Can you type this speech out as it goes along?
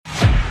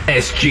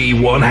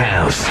SG1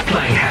 House,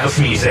 playing house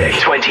music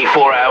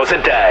 24 hours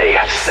a day,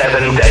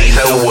 7 days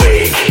a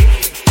week.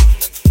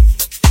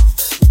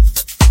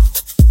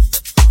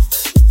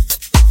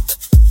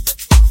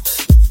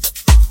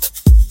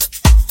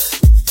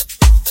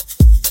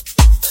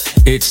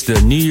 It's the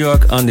New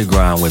York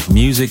Underground with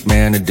Music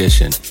Man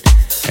Edition.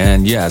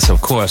 And yes,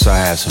 of course, I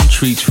have some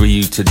treats for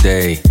you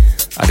today.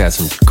 I got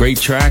some great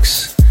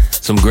tracks,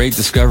 some great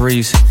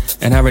discoveries,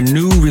 and have a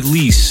new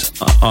release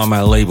on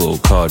my label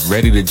called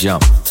Ready to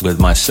Jump with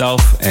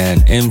myself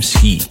and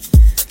MC.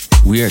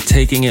 We are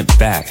taking it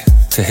back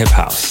to hip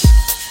house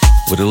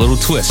with a little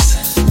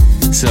twist.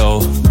 So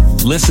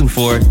listen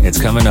for it, it's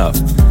coming up.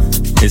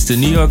 It's the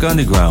New York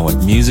Underground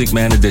with Music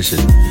Man Edition.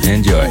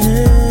 Enjoy.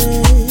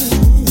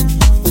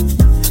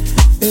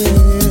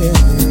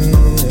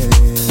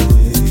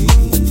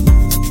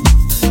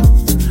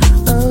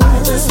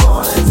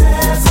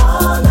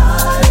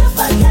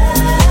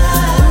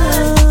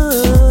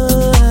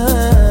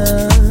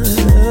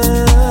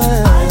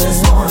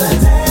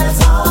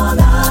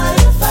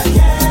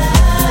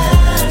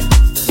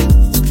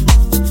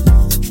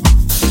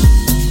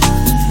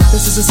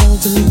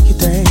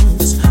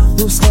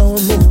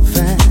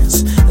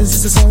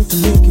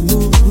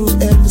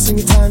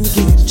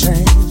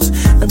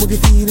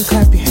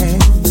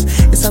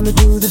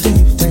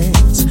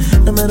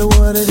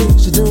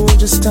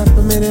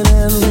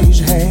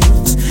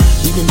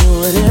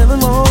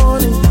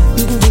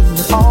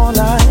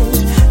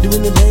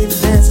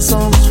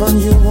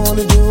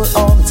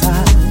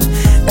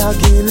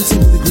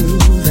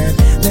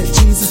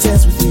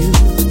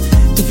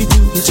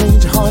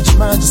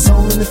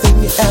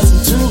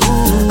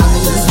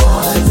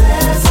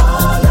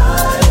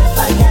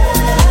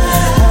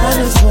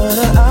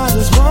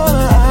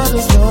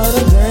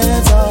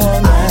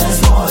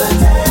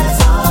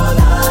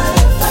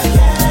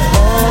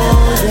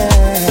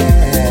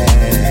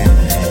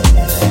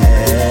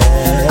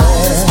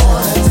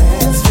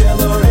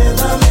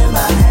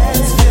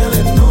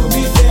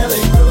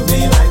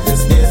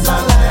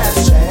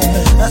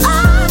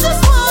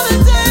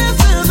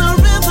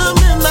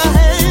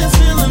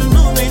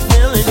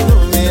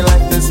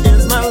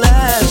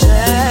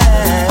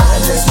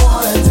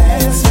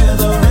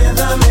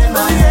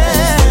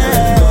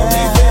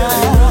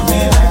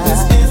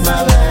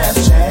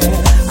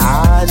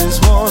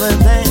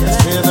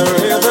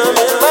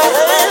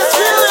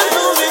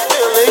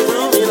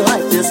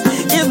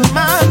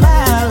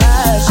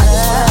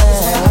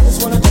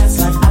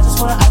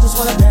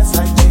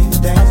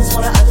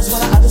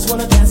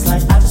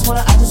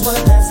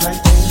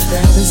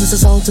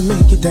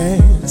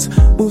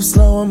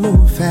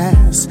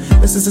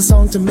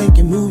 To make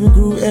you move and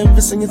groove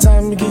every single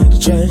time you get a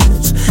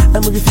chance.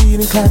 And move your feet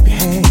and clap your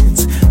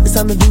hands. It's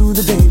time to do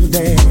the daily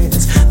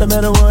dance. No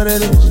matter what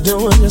it is you're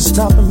doing, just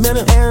stop a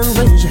minute and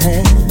raise your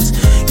hands.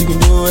 You can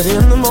do it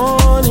in the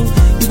morning,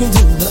 you can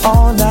do it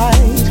all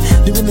night.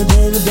 Doing the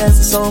daily dance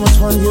is so much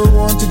fun, you'll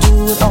want to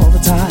do it all the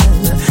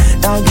time.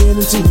 Now get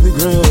into the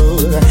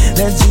groove,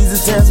 let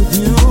Jesus dance with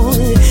you.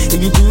 If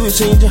you do it,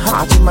 change your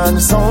heart, your mind,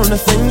 it's only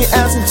thing you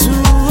ask him to.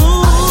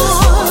 I just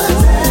wanna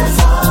dance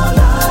all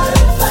night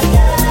if I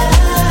can.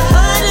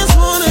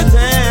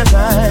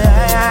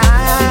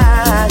 Yeah.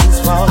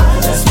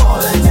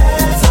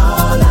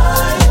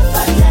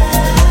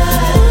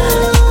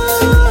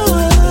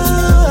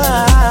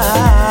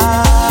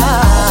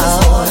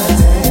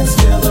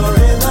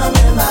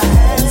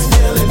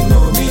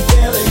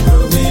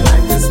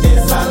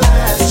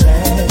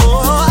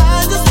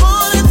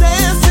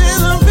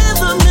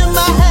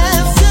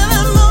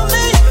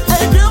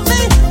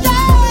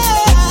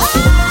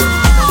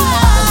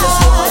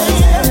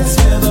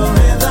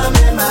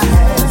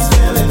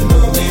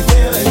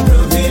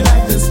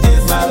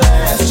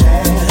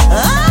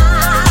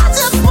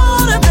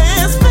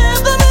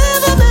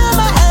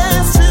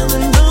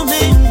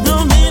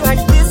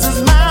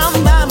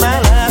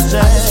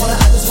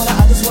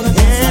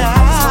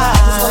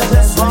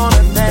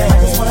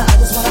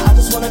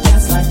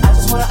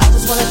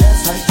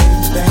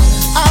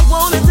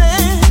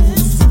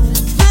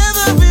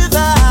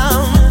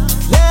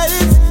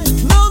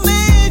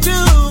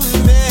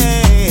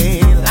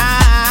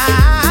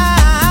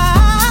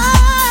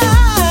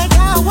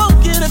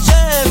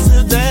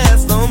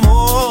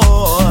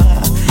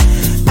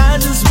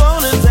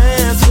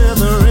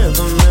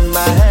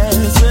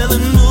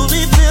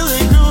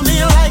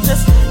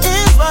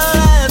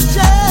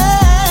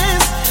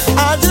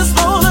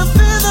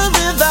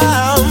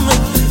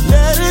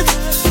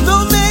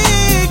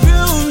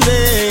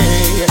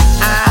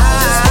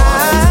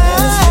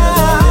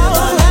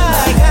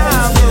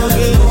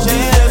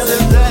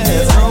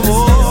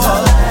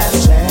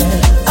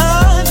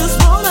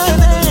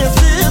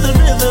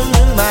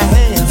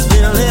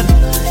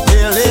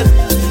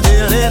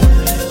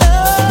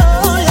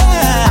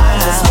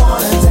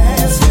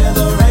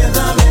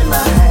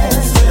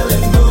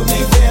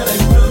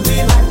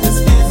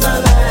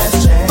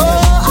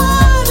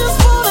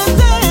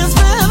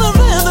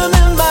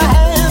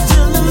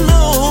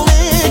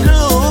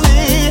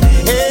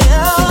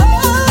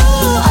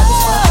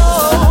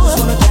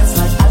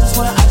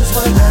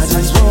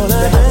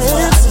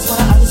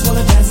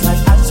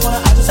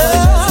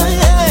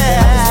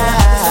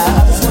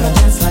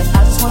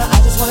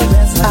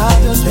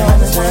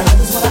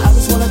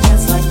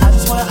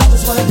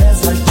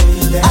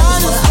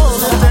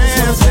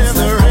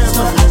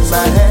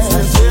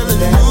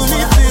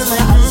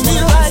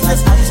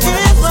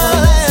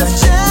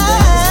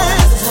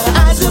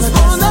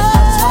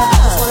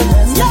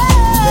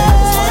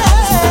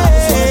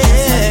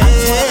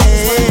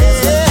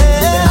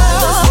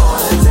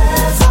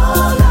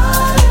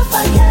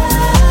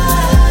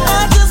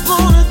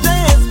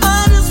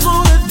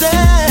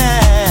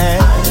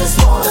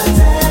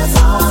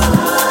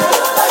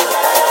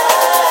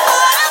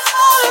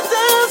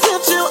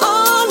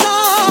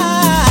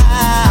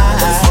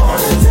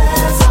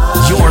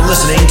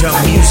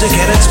 music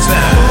at its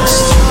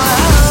best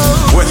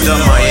with the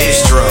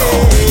maestro.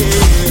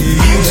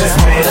 Music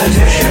Man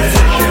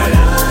Edition.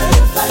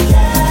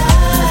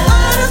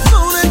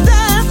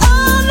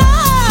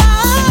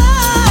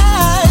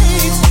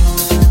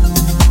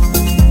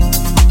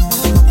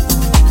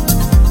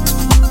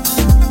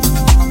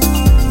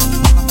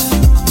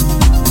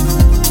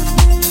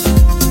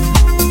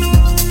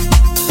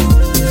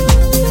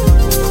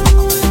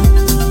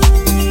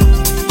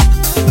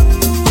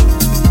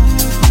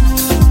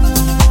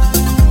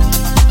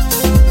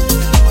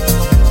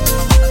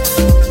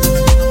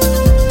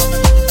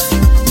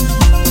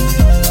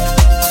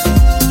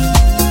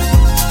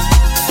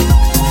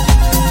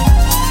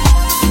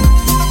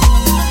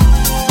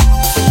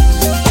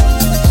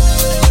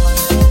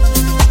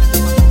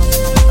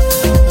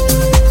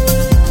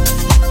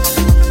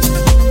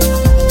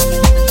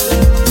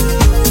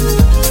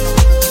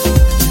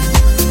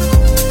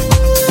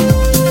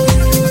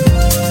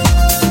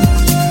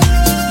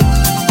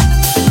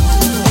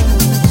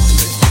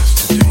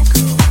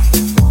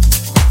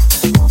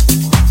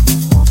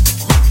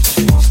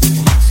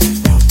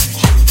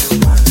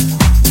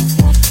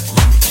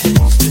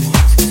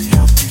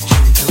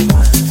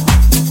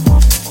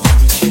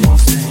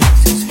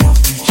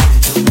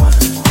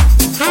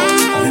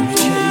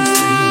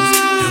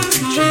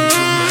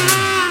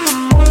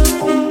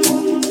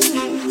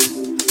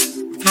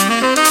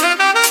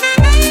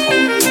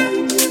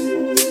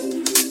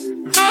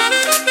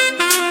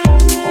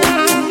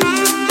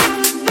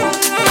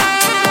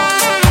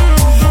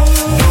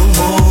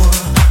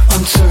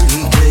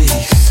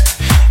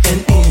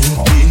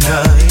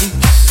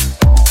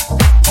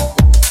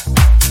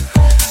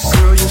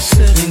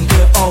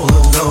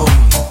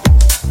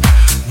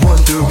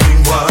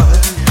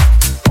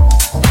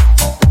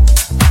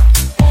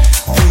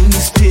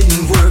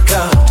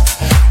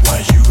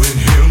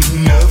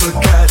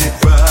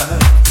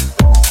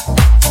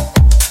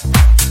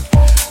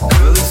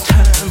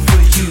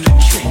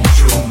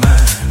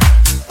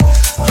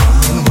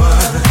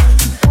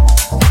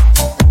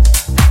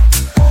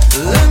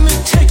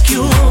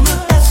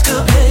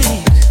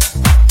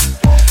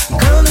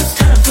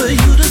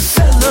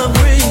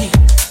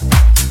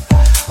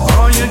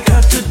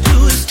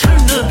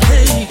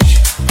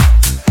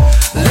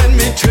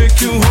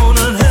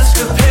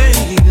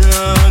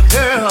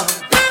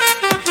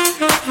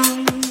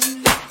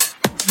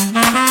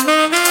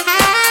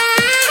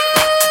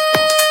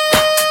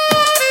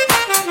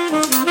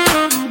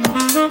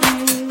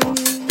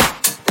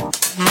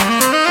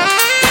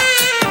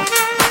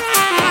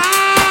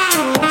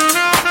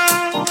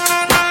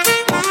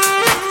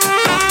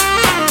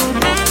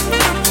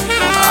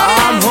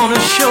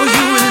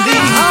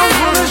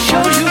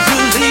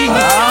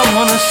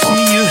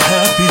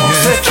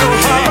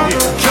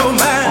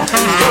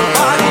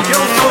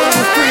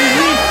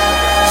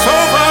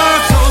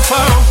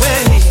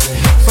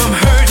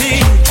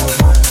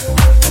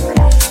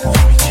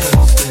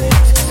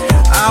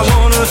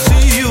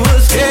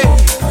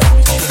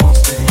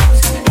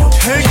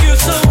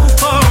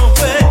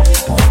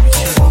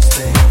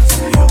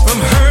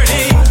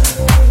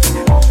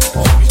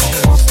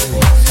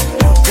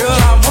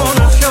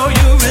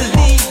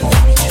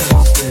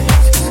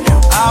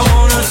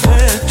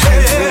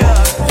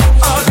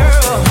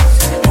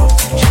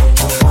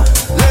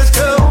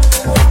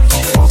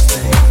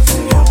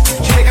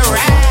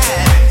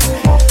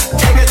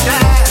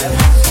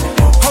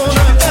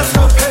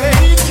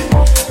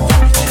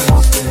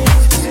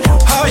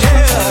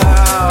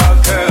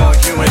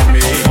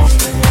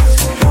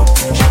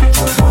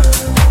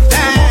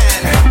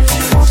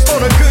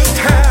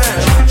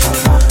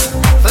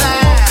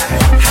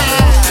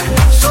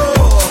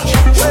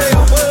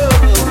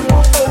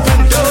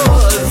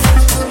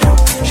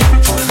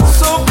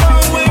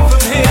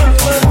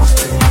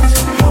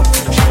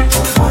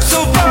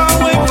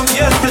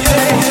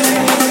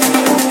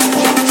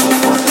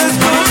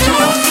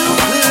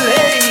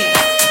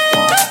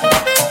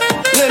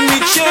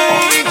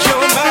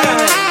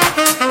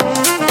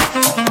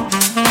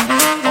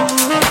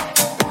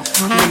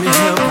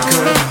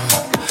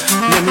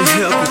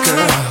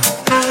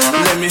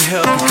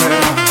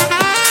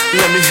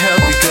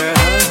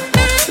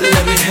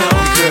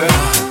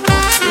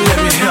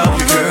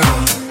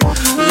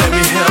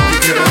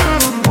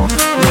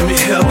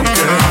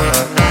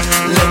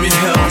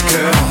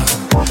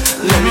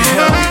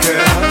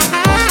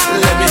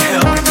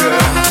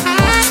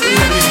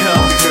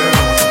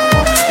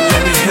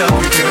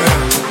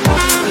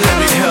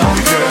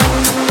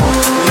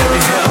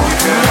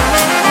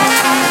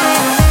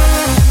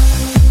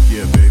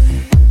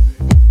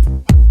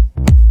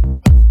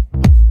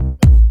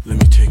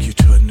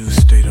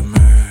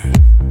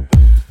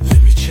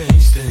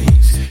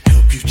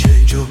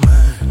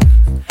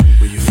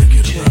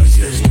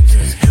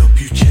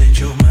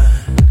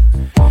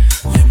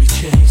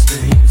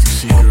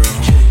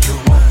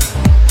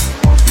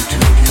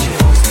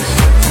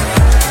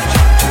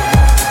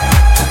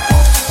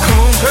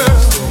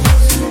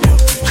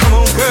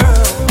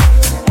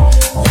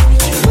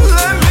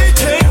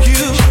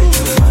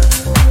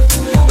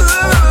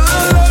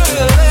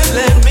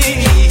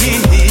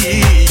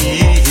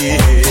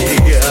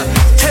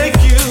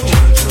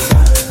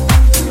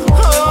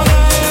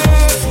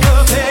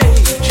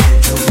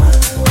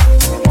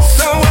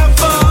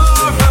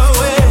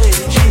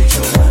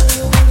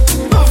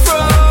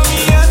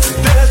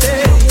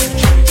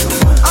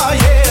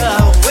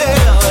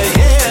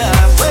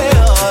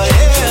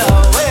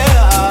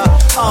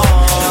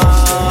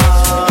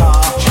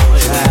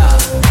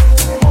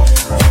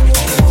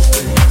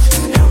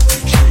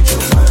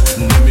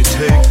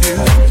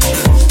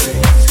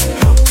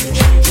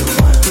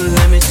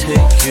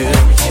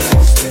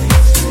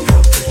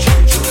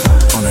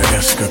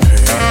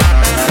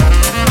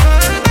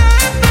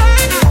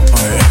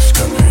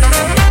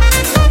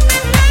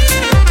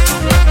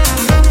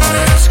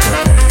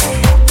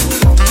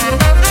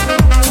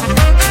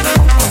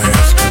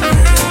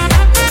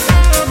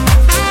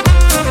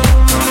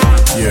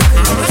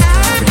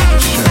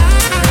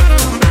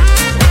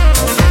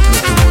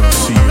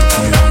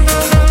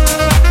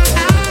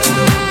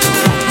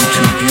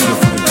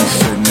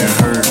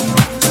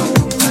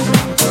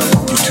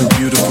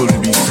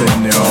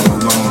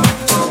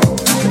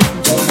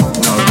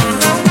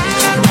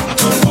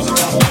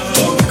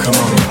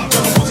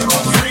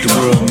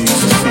 world needs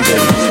to see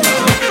that music.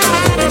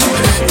 They need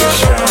to see it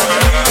shine.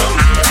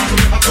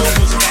 I thought it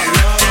was about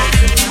love.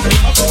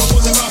 I thought it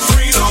was about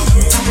freedom.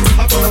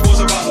 I thought it was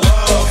about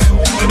love.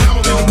 But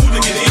now I'm in the mood to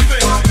get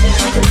even.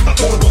 I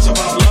thought it was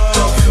about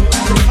love.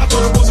 I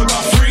thought it was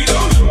about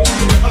freedom.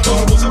 I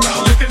thought it was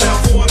about looking out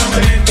for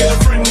another and get a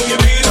friend when you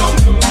need them.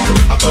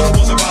 I thought it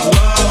was about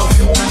love.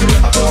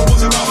 I thought it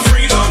was about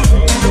freedom.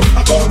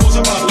 I thought it was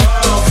about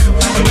love.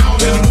 But now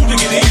I'm in the mood to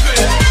get even.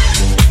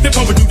 They're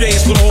pumping new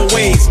days with old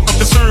ways. I'm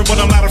concerned, but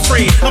I'm not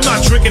afraid. I'm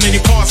not drinking any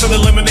parts of the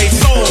lemonade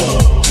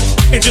soul.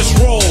 And just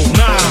roll,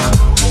 nah.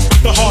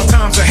 The hard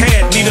times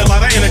ahead need a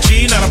lot of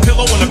energy, not a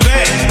pillow in a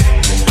bed.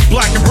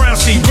 Black and brown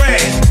see red.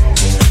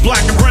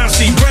 Black and brown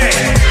see red.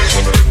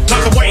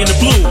 Not the white and the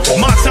blue.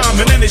 My time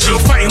and energy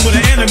fighting with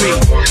an enemy.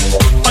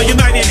 A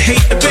united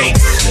hate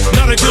debates.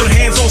 Not a good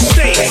hands on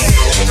states.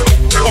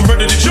 I'm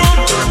ready to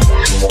jump.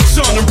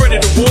 Son, I'm ready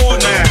to war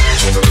now.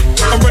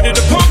 I'm ready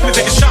to pump and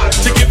take a shot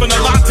to giving a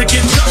lot to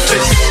get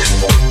justice.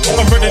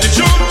 I'm ready to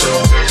jump.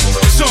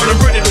 Son, I'm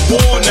ready to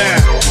war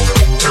now.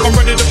 I'm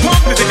ready to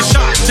pump and take a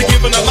shot to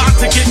giving a lot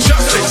to get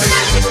justice.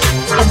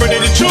 I'm ready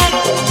to jump.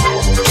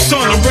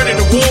 Son, I'm ready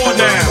to war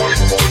now.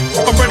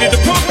 I'm ready to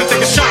pump and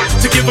take a shot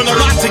to giving a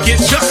lot to get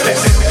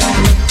justice.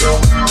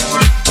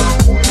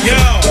 Yo.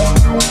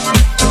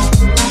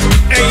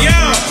 Hey, yo.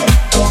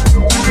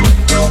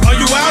 Are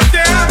you out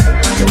there?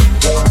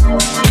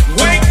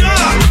 Wake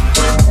up.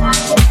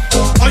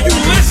 Are you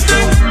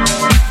listening?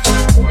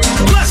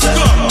 Let's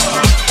go.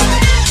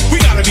 We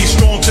gotta be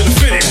strong to the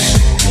finish.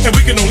 And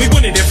we can only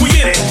win it if we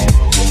in it.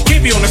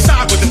 Can't be on the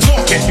side with the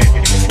talking.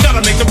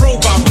 Gotta make the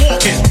robot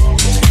walking.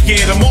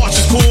 Yeah, the march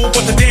is cool,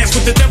 but the dance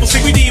with the devil, say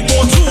we need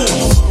more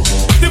tools.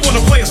 They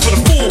wanna play us for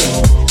the fool,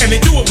 and they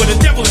do it with a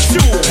devilish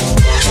fuel.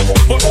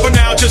 But for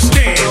now, just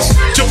dance,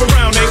 jump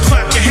around and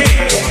clap your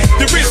hands.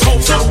 There is hope,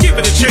 so give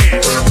it a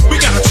chance.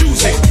 We gotta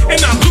choose it and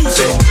not lose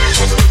it.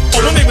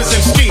 Oh, my name is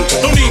MC.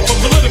 No need for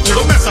political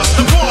to mess up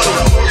the party.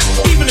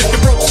 Even if the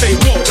broke stay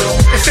woke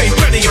and stay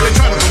ready if they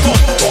try to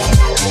provoke.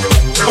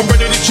 I'm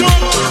ready to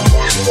jump,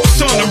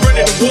 son, I'm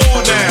ready to war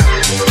now.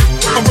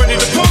 I'm ready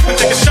to pump and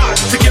take a shot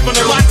to giving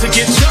a lot to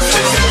get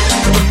justice.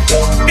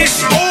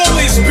 It's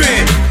always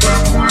been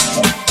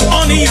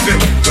uneven,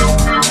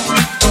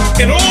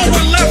 and all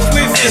we're left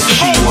with is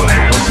hope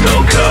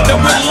that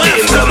we're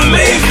left to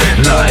believe.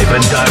 Live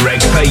and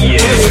direct for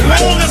you.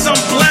 As long as I'm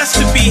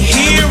blessed to be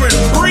here and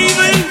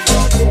breathing,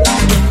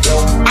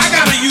 I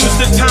gotta use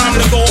the time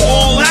to go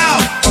all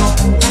out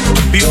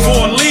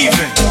before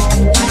leaving.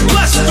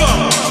 Let's go.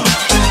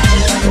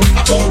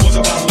 I thought it was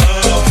about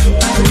love.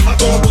 I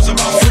thought it was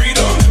about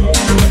freedom.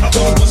 I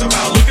thought it was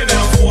about looking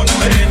out for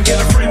another and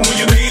get a friend when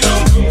you need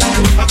them.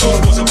 I thought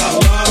it was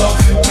about love.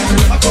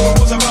 I thought it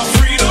was about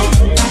freedom.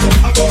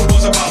 I thought it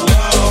was about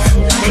love.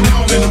 But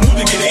now I'm in the mood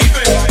to get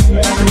even.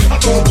 I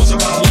thought it was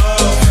about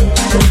love.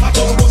 I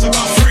thought it was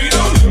about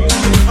freedom.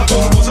 I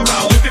thought it was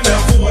about looking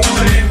out for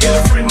another and get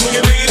a friend when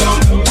you need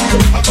them.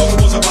 I thought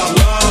it was about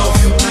love.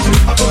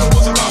 I thought it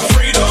was about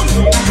freedom.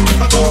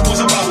 I thought it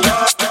was about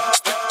love.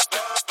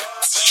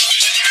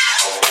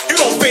 You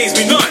don't faze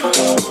me none.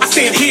 I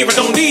stand here, I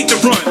don't need to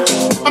run.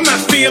 I'm not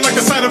feared like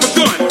the sight of a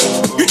gun.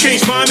 You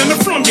change mine and the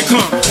from you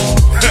come.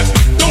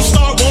 Don't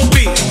start, won't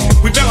be.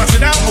 We balance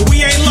it out, but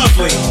we ain't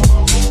lovely.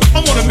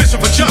 I'm on a mission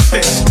for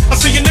justice. I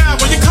see you now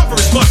when your cover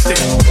is busted.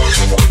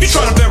 You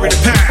try to bury the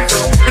past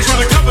and try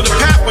to cover the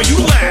path where you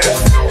laugh.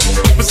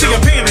 But see, I'm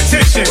paying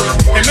attention,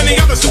 and many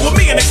others who are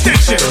me an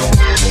extension.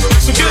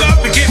 So get up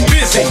and get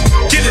busy.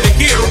 Get it in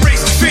gear,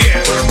 erase the fear.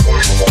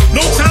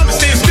 No time to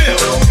stand still.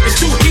 It's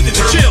too heated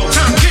to chill.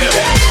 Time kills.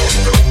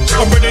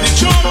 I'm ready to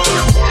jump.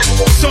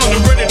 Son,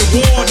 I'm ready to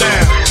war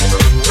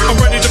now.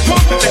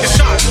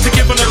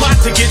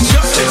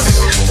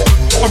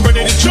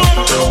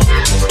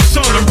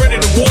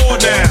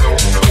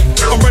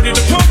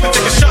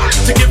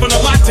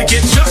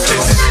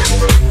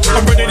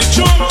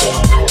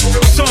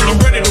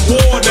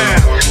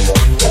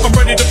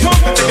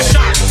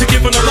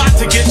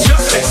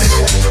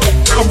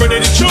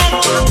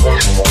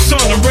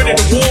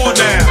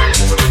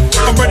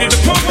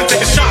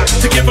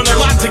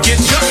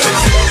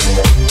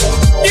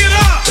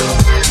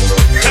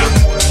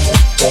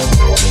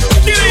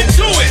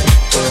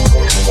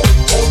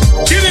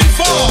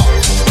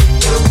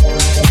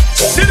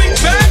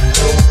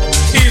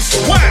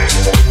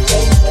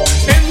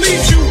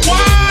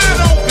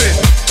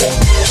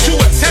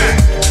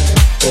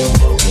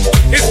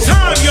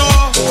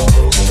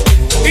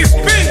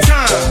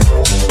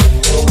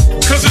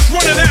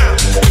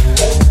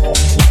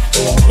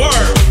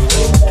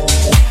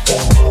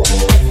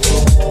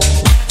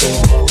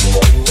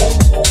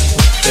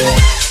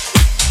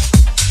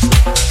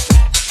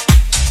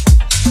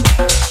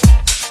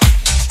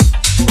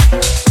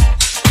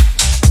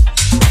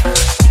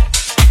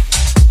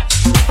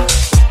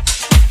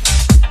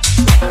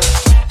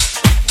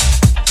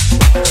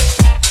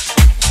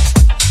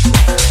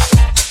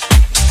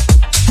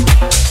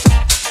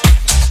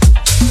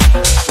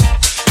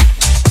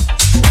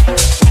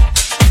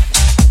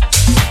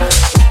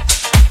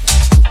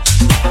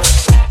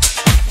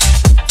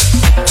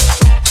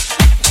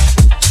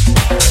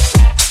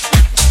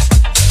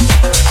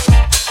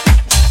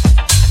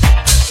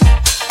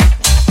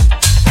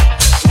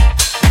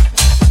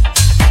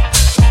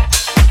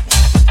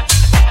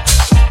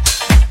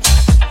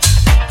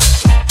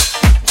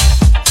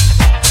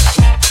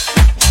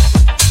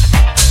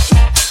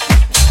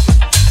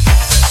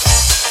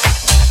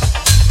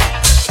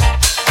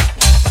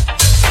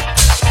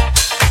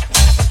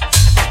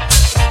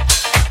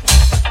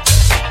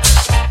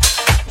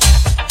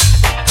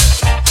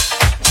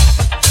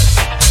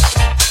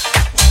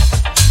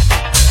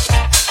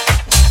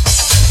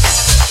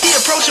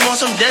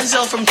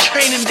 Denzel from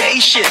Training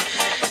Day shit.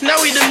 Now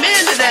we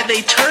demanded that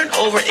they turn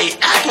over a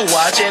Apple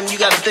Watch, and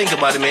you gotta think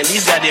about it, man.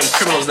 These goddamn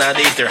criminals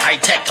nowadays, they're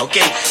high-tech,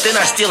 okay? They're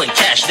not stealing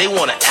cash. They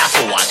want an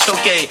Apple Watch,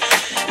 okay?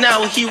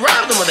 Now, he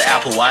robbed them of the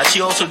Apple Watch.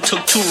 He also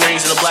took 2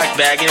 rings in a black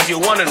bag, and if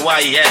you're wondering why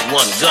he had 1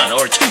 gun,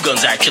 or 2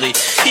 guns actually,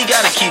 he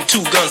gotta keep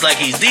 2 guns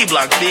like he's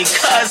D-Block,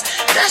 because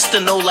that's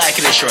the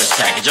no-lacking insurance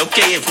package,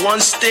 okay? If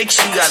one sticks,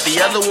 you got the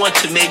other one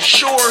to make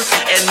sure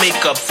and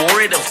make up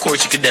for it. Of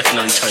course, you could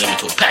definitely turn them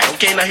into a pack,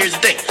 okay? Now, here's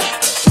the thing.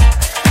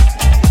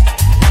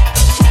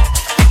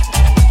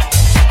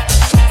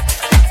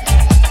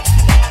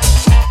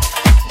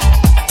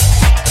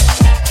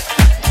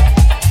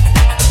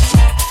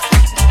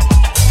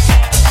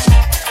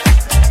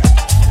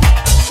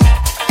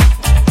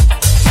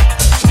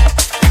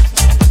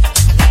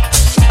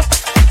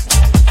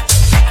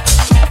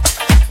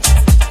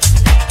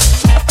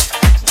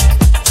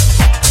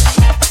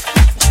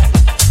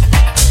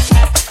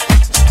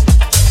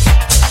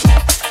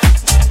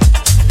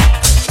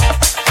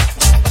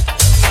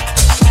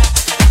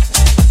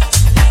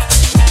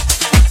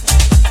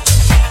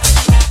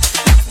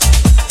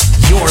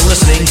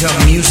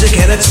 Music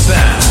at its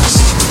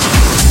best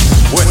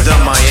with the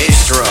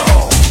Maestro.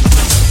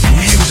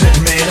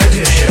 Music Man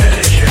Edition.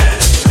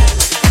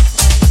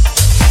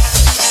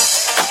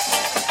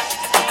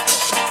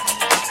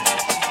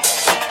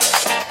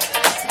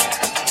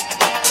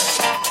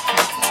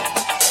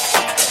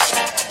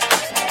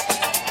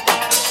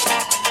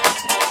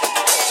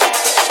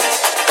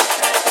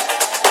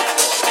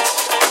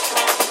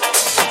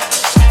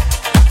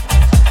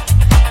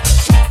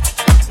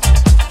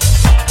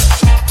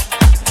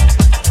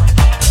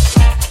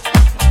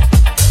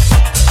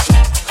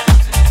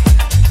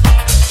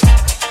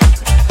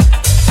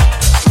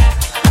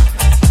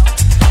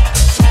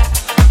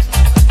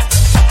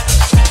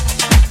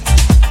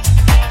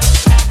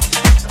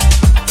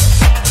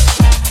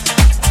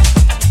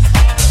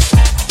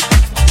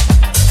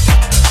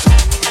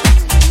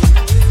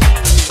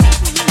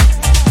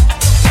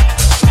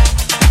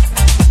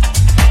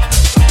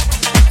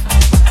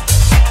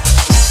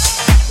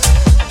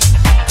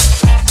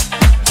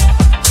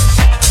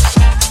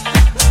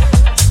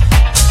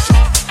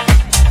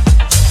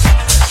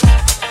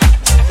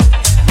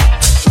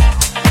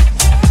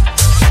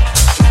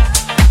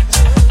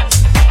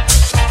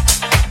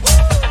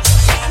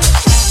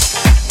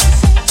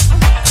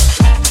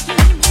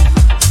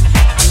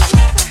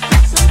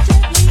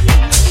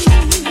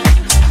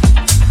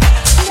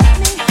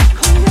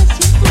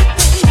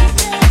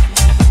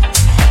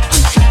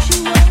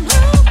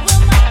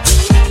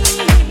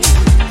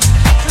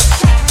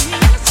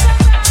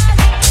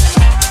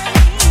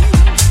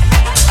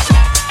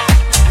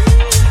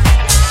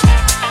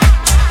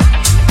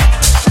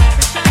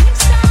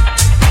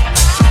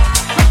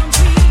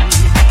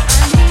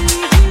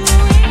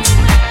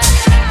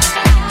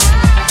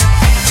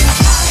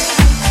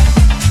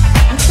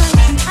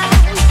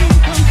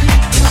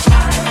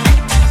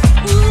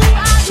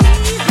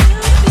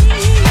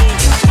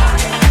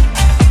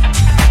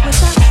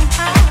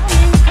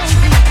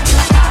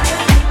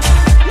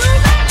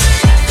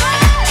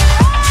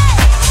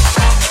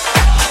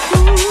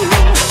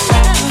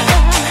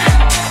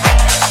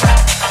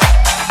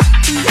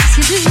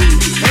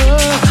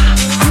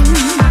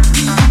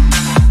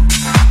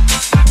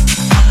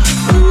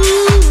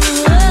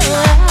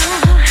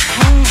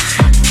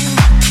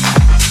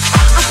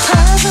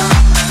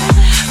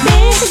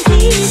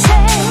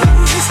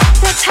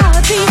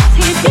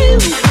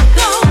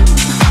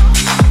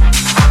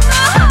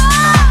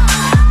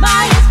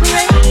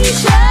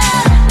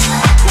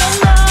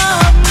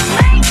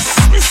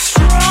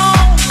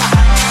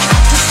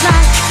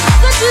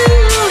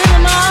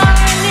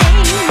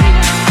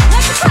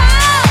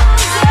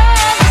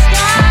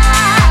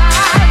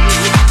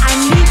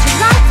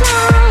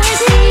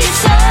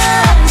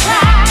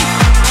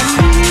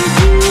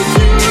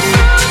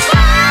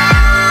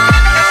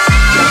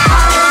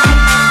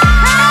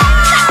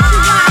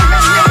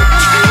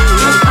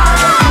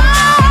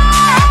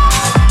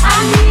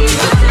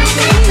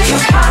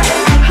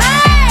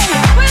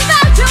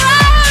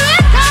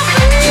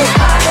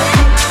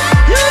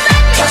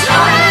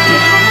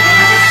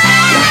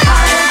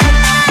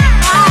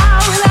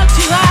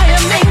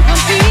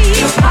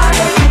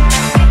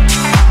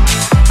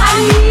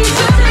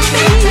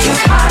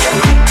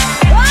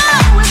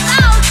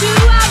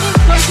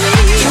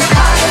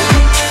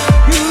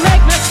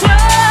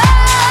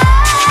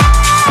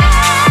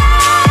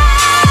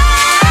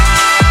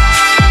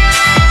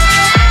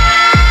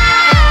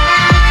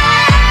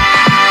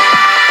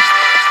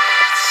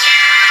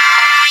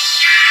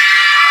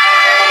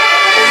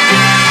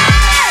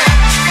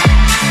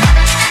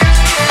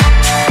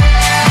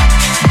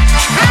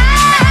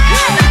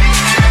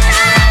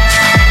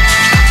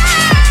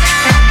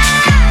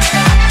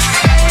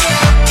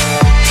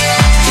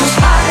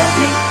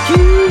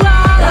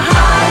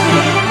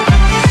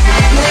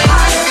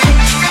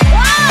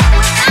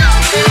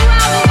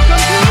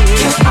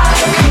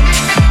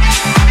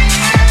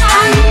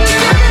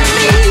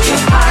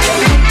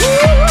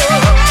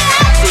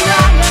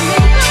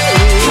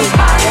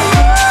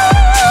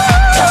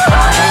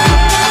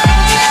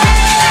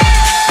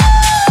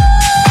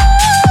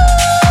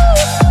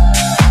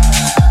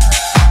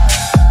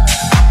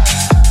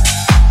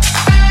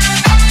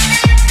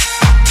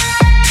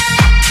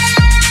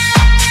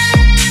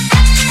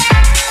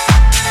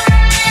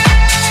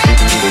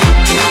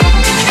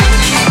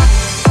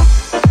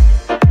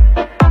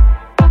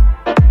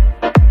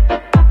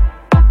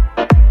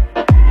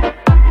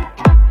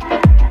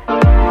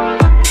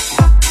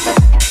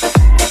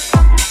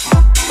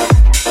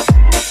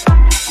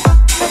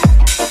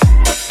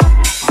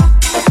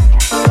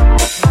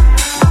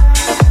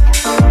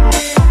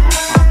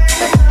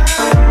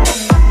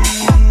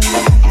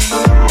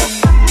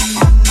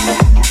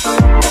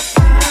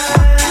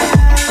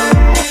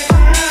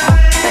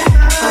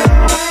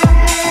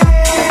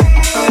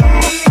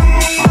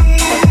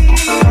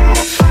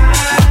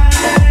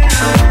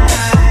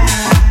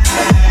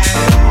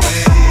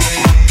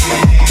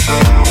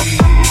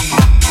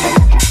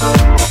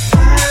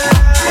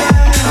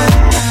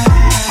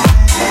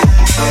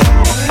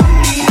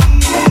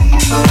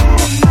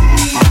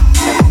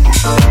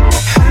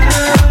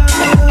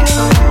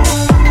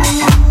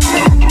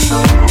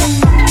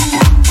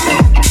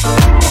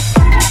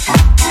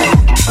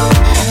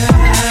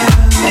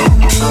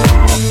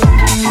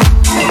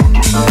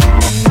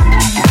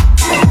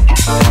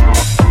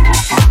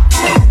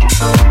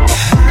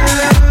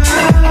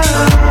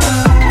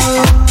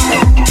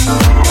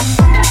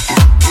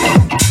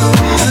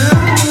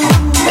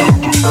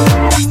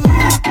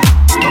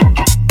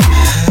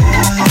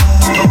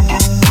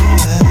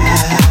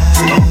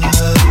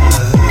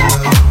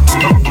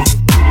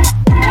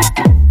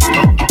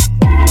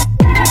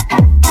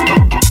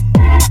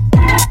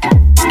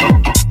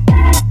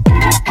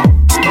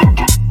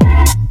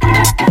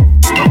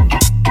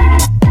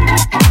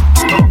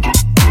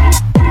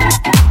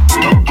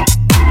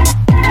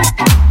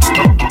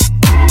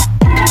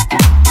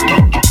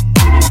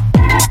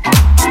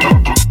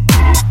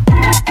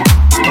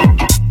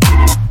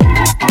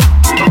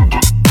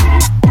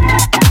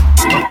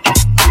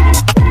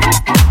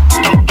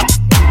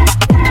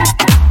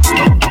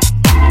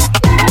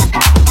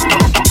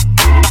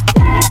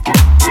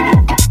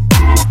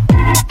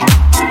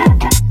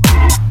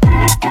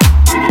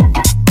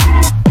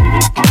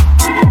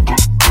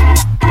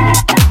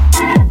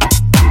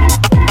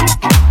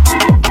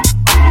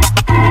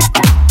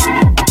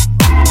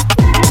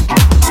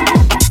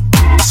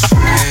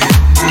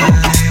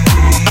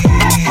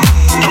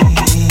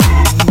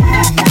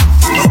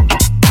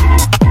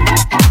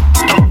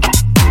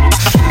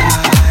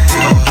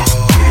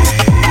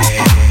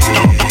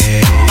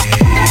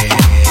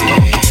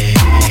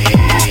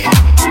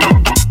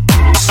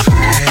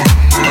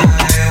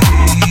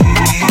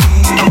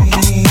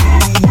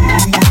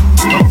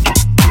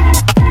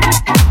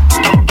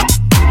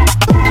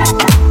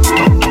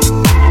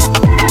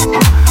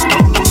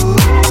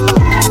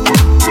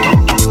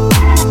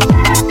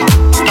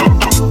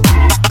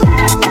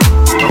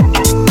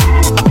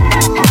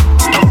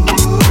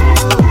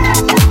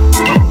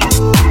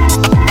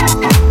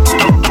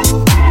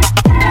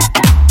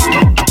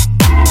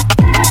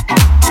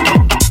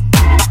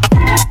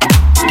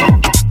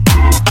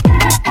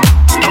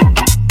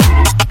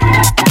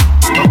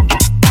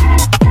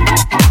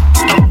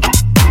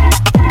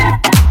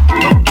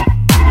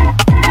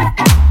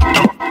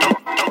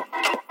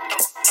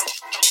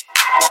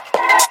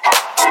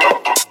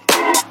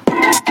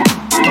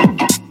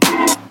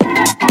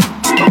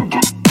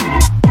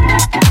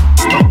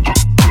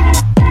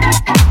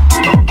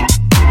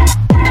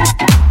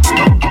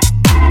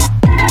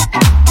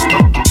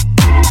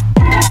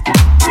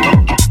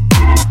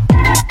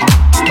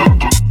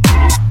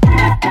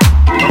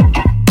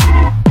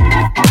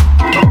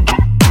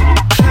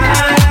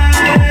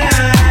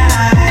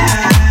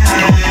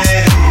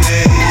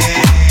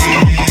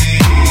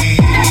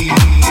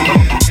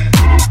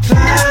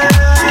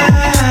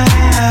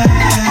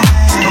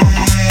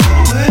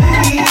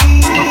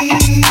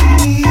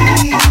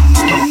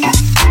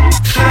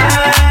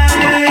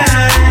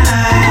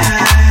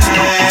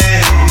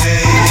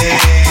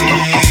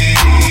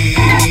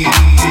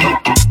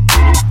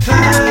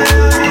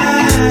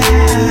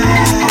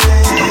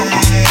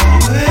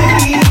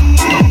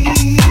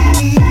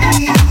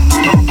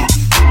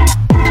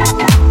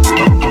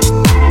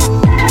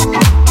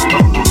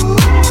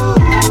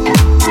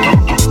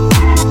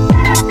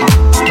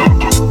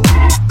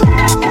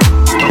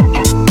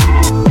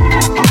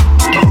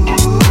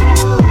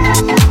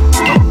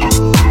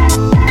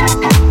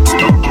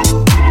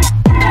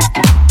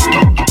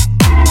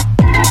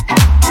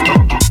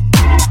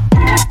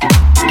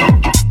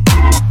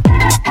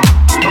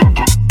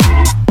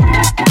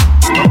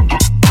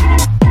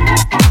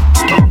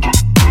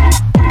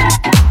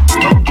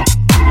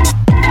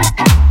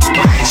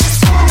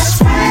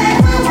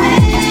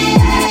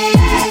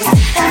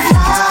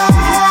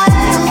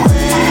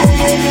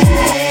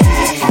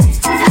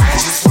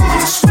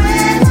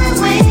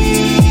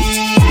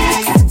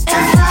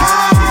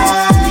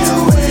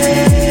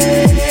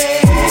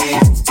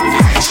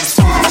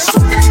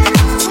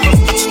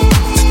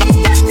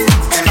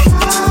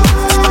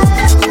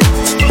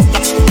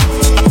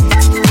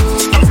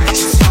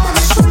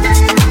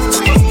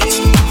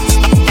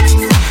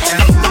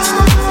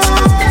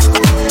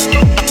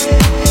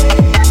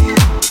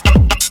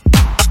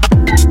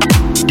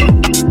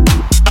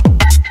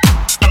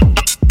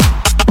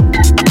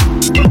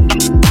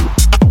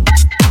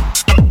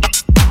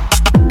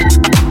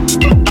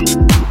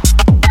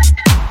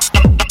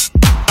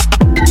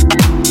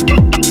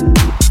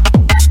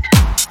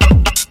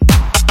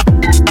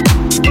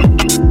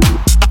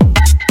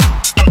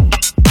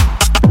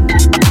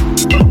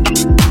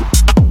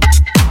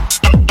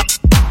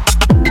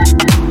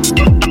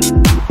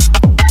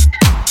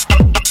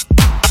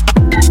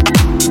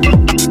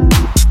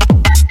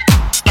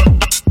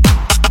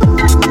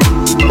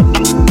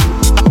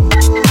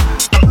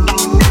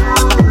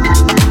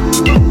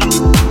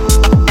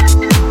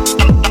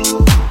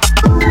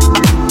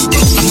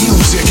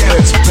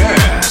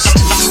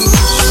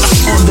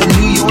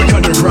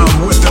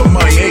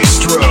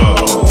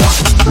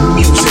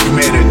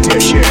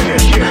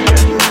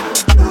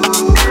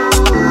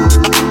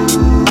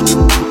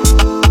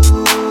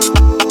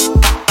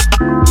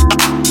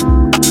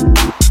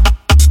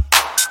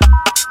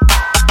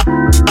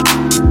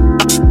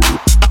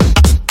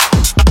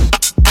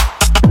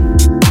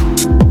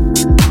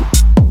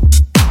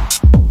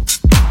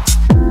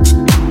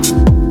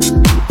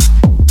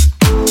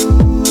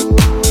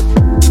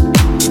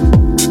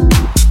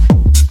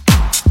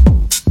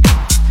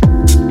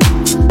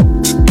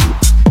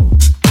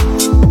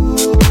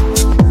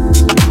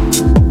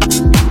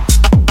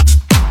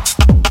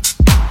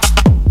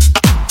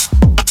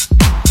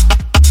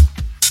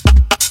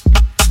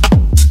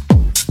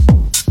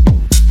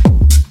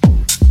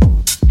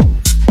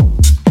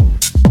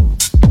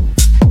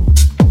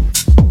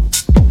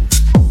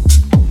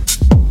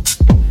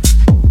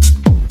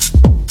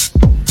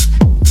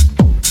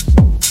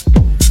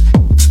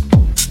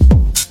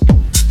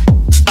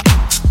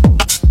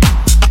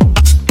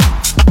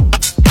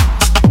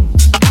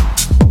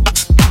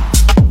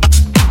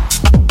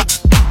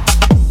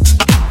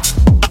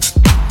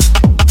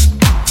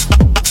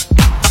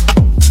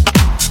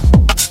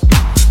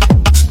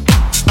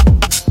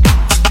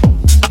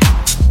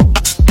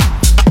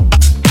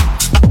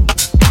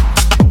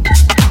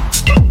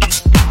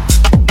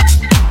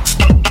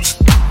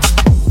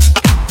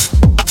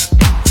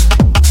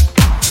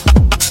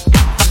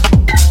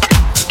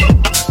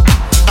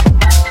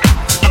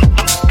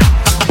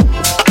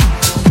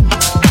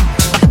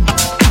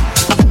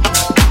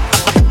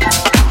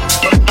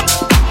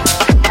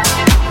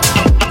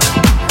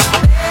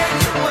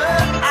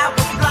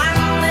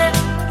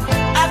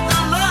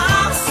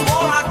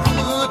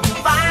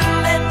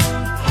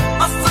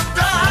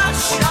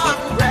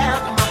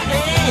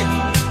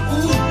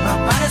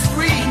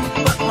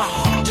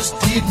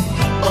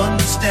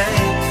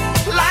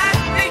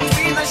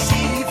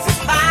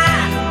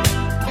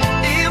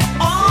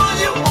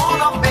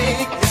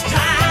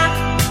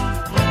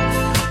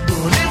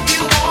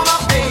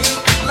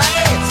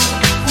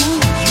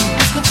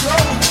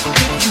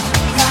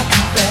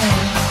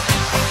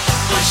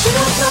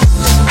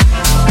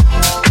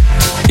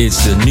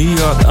 It's the New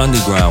York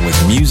Underground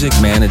with Music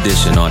Man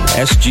Edition on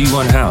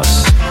SG1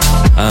 House.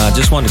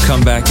 Just wanted to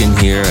come back in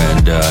here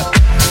and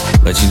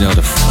let you know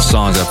the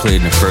songs I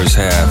played in the first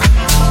half.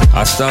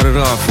 I started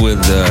off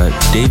with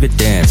David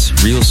Dance,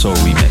 Real Soul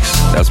Remix.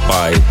 That's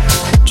by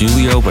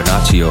Julio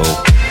Bonaccio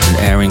and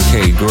Aaron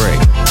K. Gray.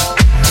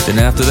 Then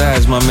after that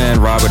is my man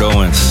Robert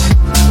Owens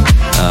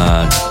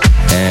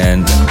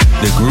and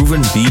the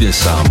Groovin' Beat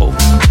Ensemble.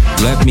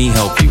 Let Me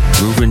Help You,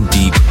 Groovin'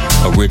 Deep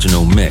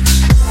Original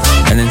Mix.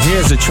 And then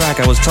here's the track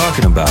I was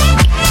talking about.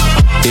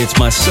 It's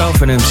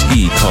myself and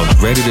M-Ski called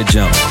Ready to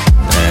Jump,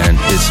 and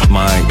it's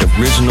my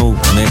original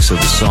mix of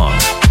the song.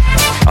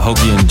 I hope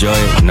you enjoy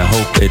it, and I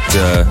hope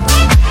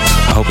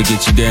it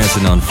gets you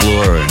dancing on the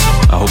floor, and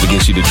I hope it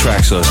gets you the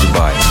track so as to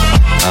buy it.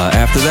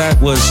 After that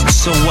was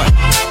So What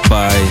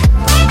by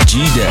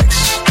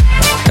G-Dex.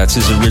 That's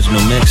his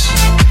original mix.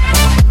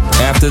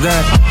 After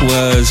that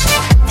was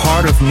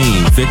Part of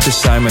Me, Victor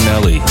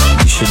Simonelli.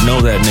 You should know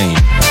that name.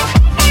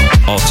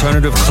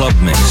 Alternative Club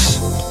Mix.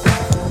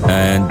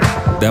 And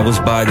that was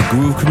by the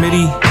Groove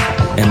Committee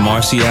and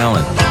Marcy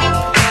Allen.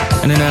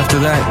 And then after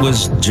that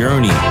was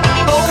Journey,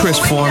 Chris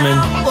Foreman,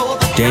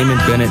 Damon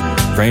Bennett,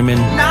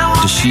 Raymond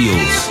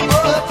DeShields.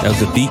 That was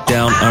the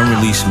Beatdown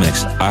Unreleased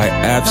Mix. I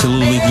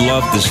absolutely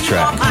love this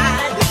track.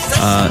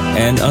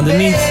 And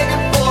underneath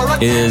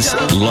is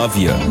Love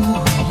Ya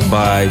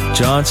by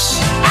Johns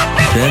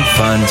Ben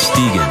van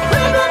Stegen.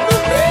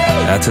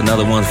 That's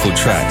another wonderful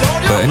track.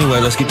 But anyway,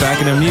 let's get back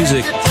into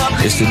music.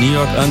 It's the New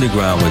York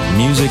Underground with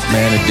Music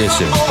Man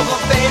Edition.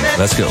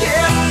 Let's go.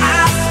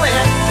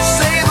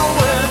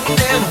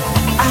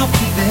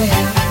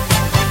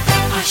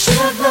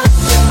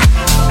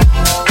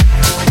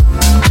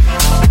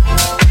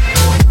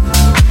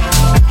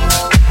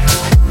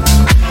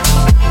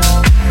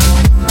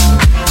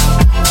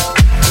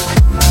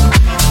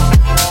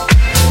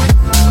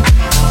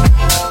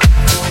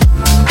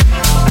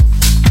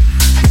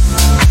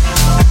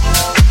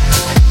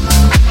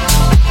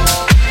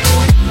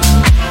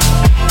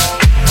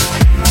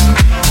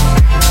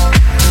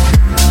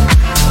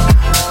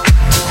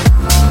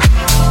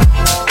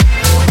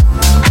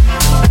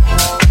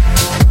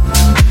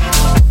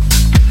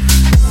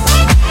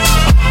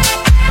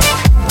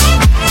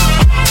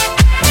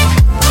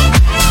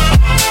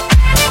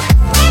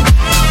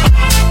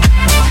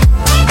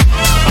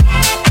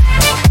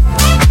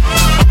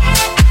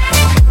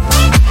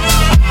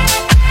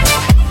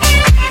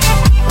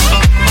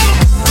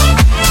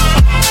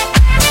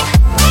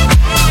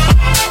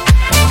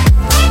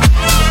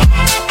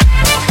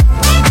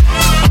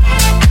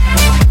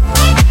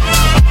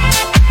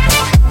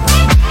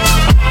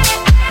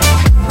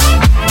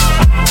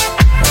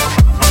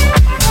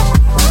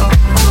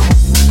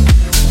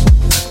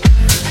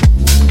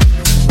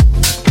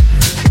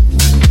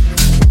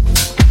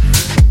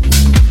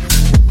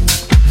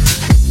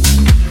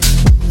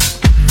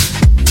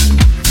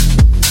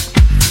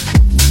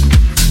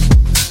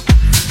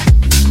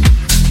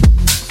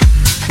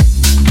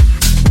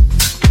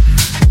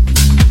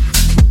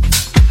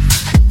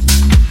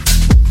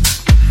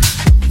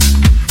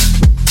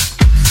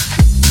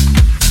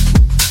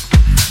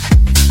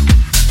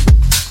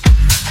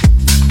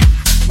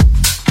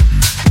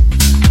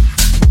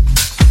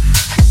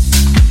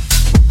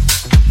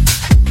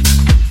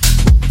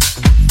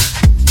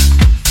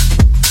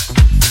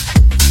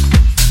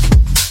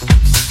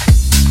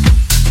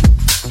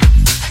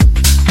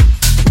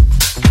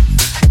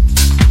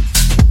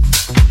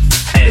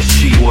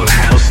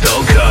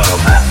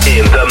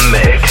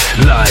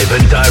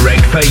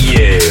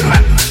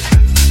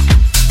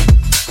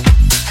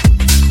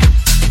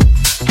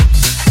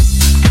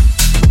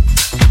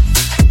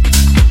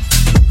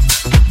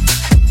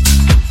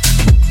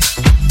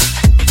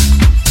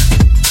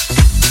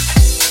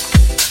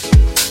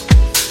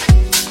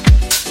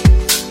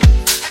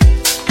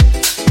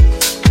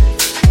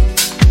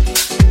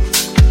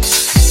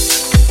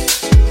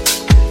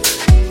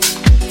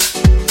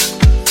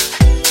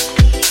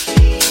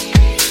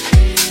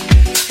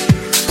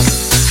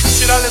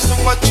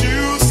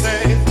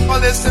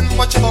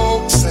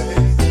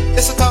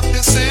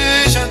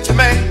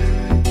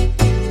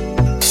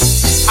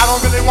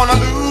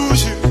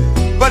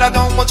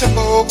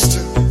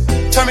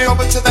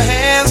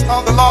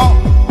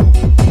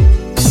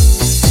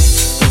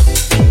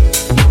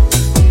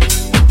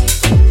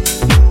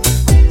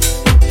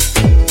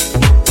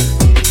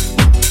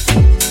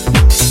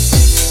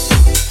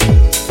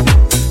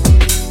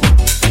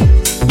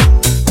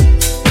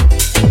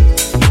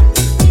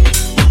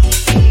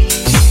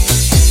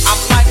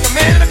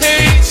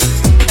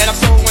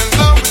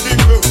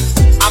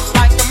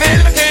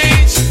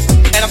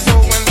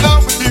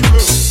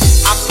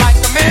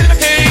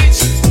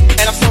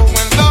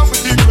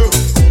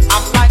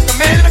 I'm like a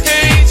man in a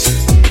cage.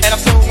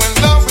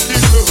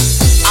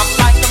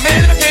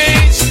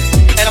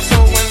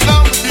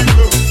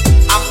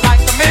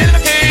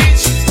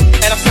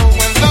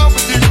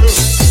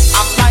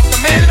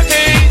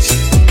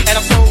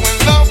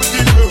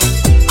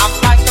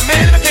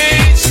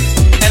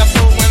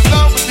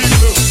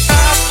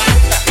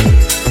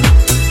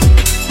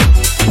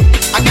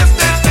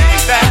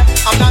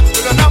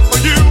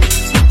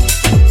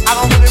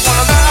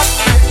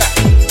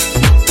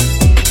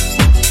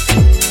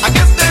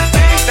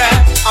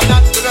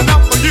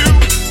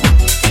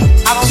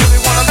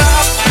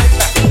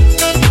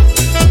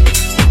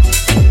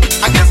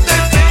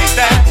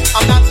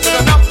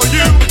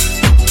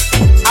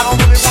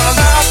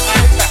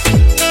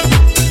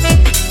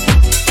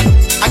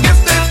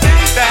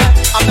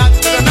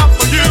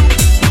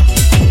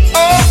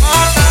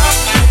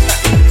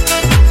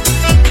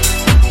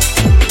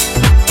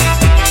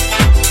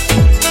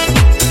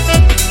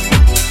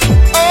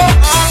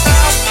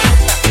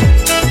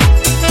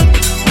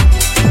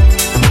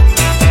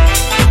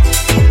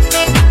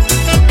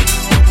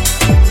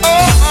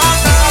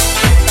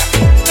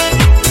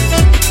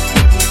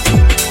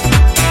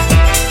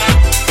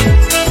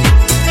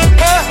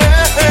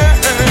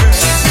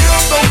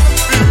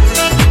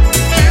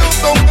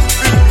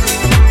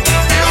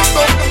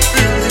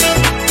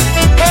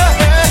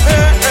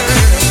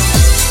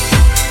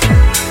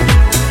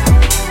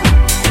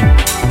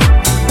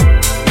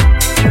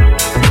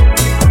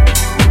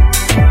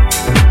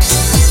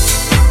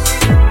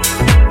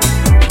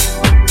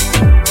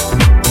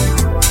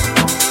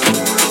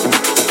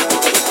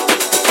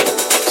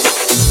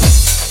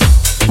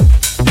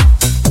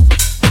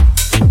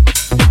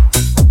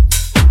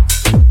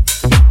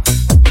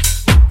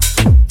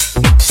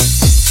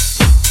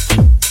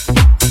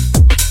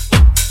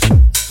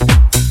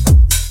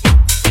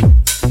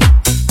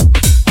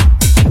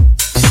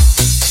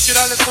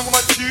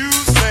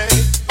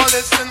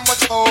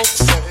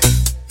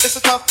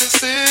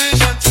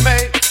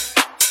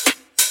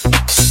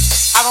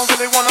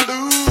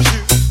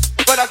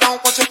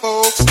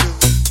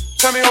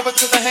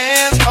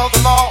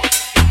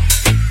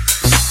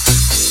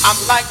 I'm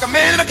like a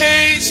man in a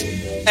cage,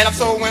 and I'm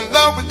so in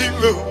love with you.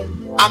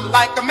 I'm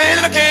like a man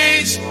in a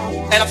cage,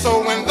 and I'm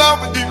so in love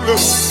with you.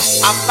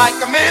 I'm like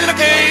a man in a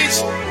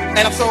cage, and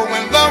I'm so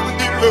in love with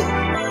you.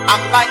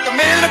 I'm like a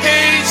man in a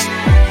cage,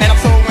 and I'm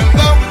so in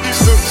love with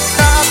you.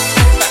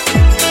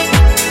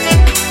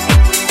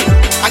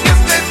 I guess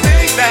they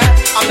think that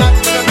I'm not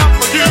good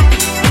enough for you.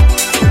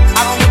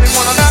 I don't really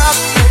wanna love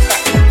you.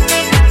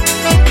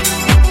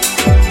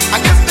 I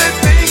guess they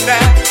think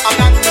that I'm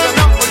not good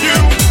enough for you.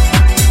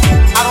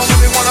 I don't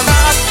really wanna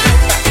love you.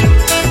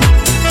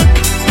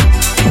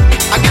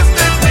 I guess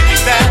they think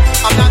that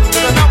I'm not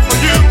good enough for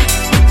you.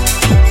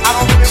 I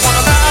don't really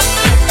wanna love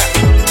you.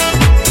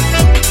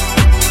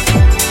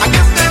 I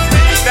guess they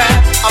think that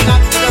I'm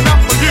not good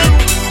enough for you.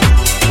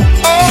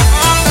 Oh,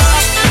 I'm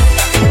not.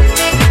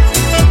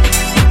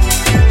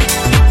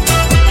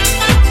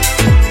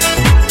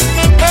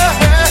 Hey,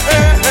 hey,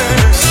 hey, hey.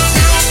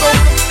 Feel so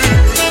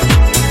confused.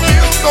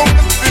 Feel so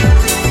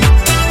confused.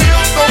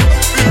 Feel so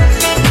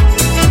confused.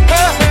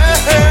 Hey, hey,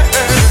 hey,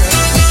 hey.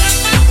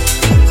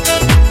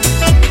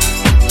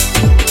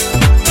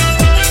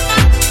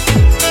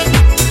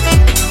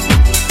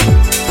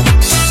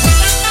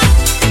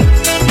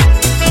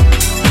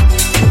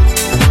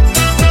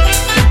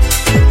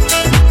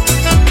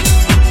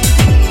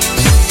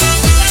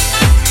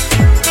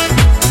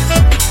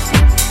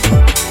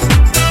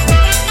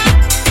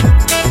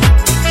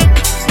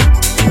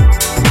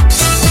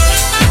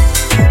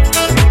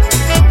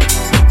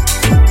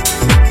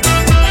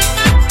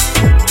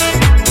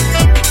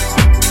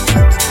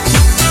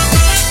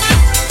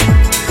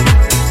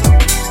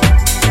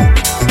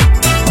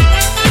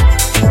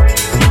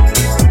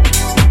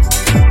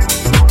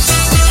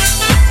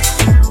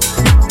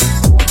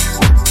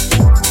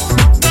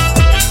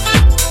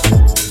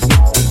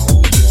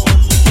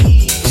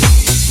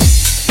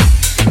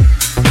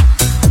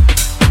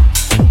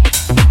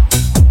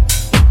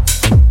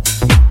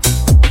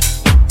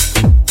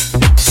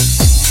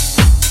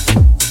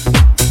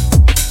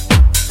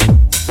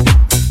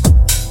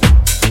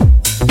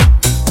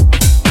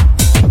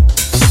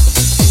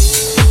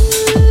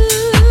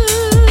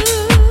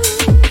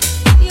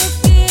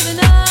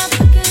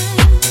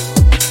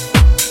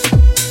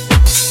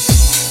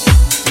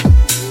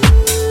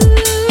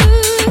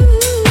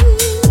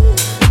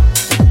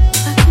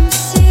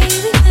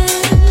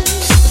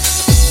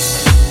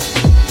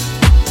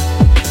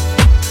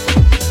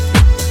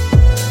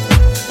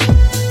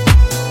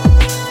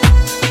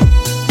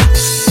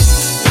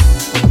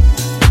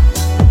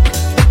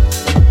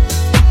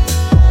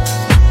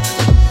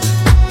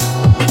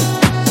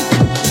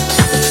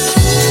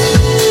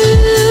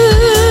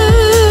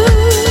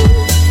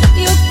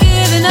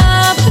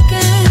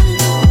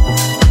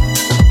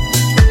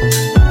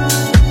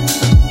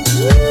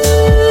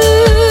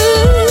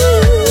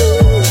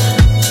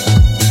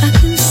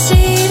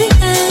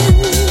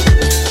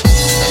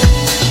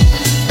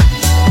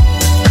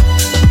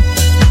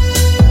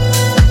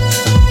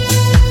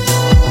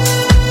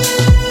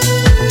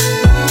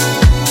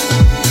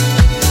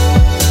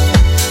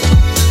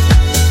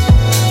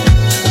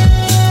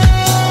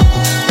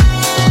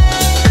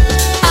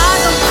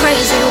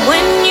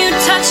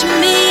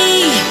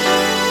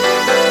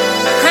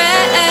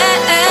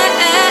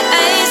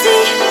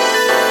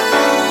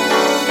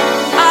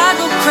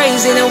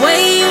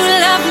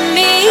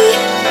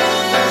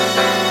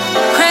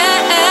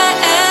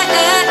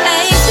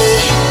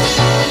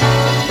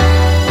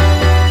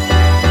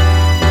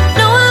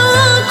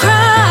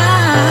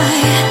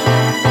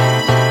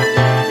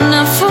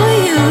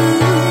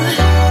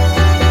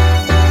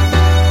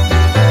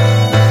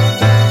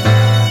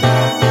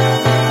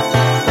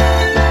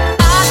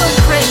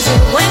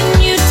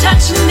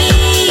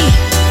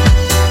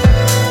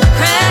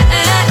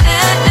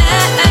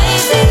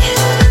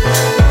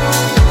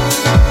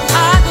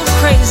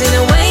 Crazy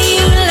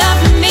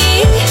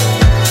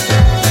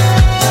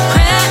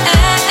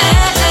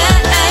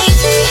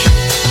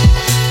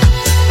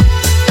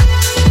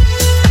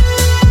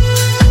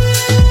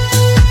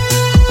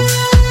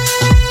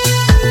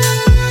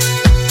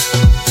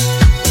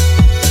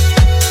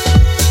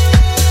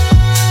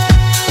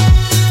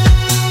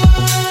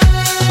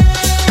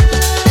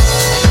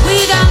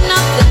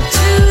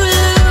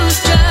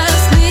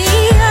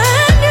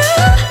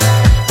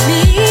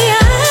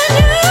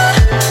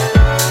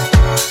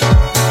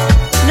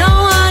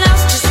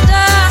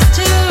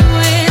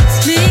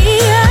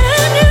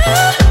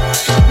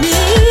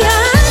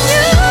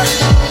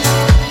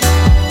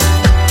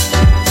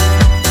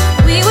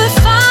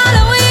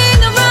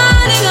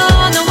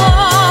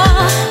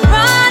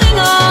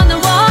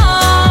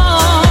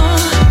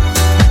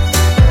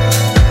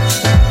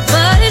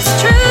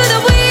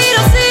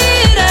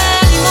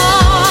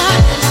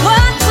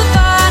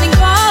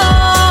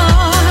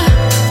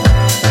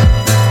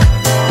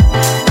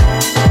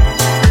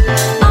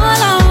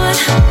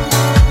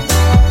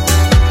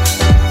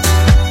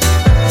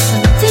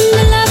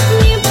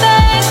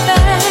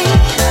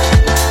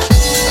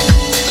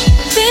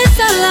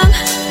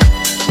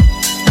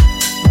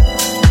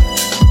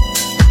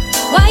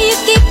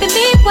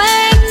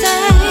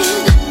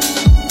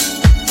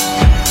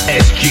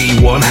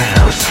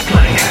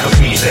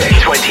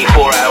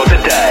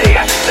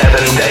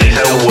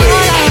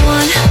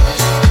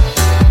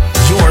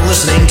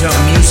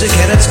music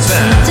at its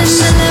best.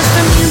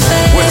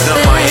 With the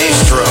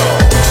maestro.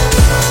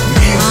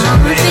 Music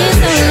Man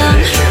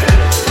Edition.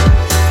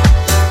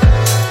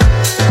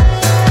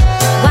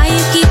 Why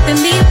you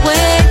keeping me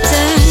waiting?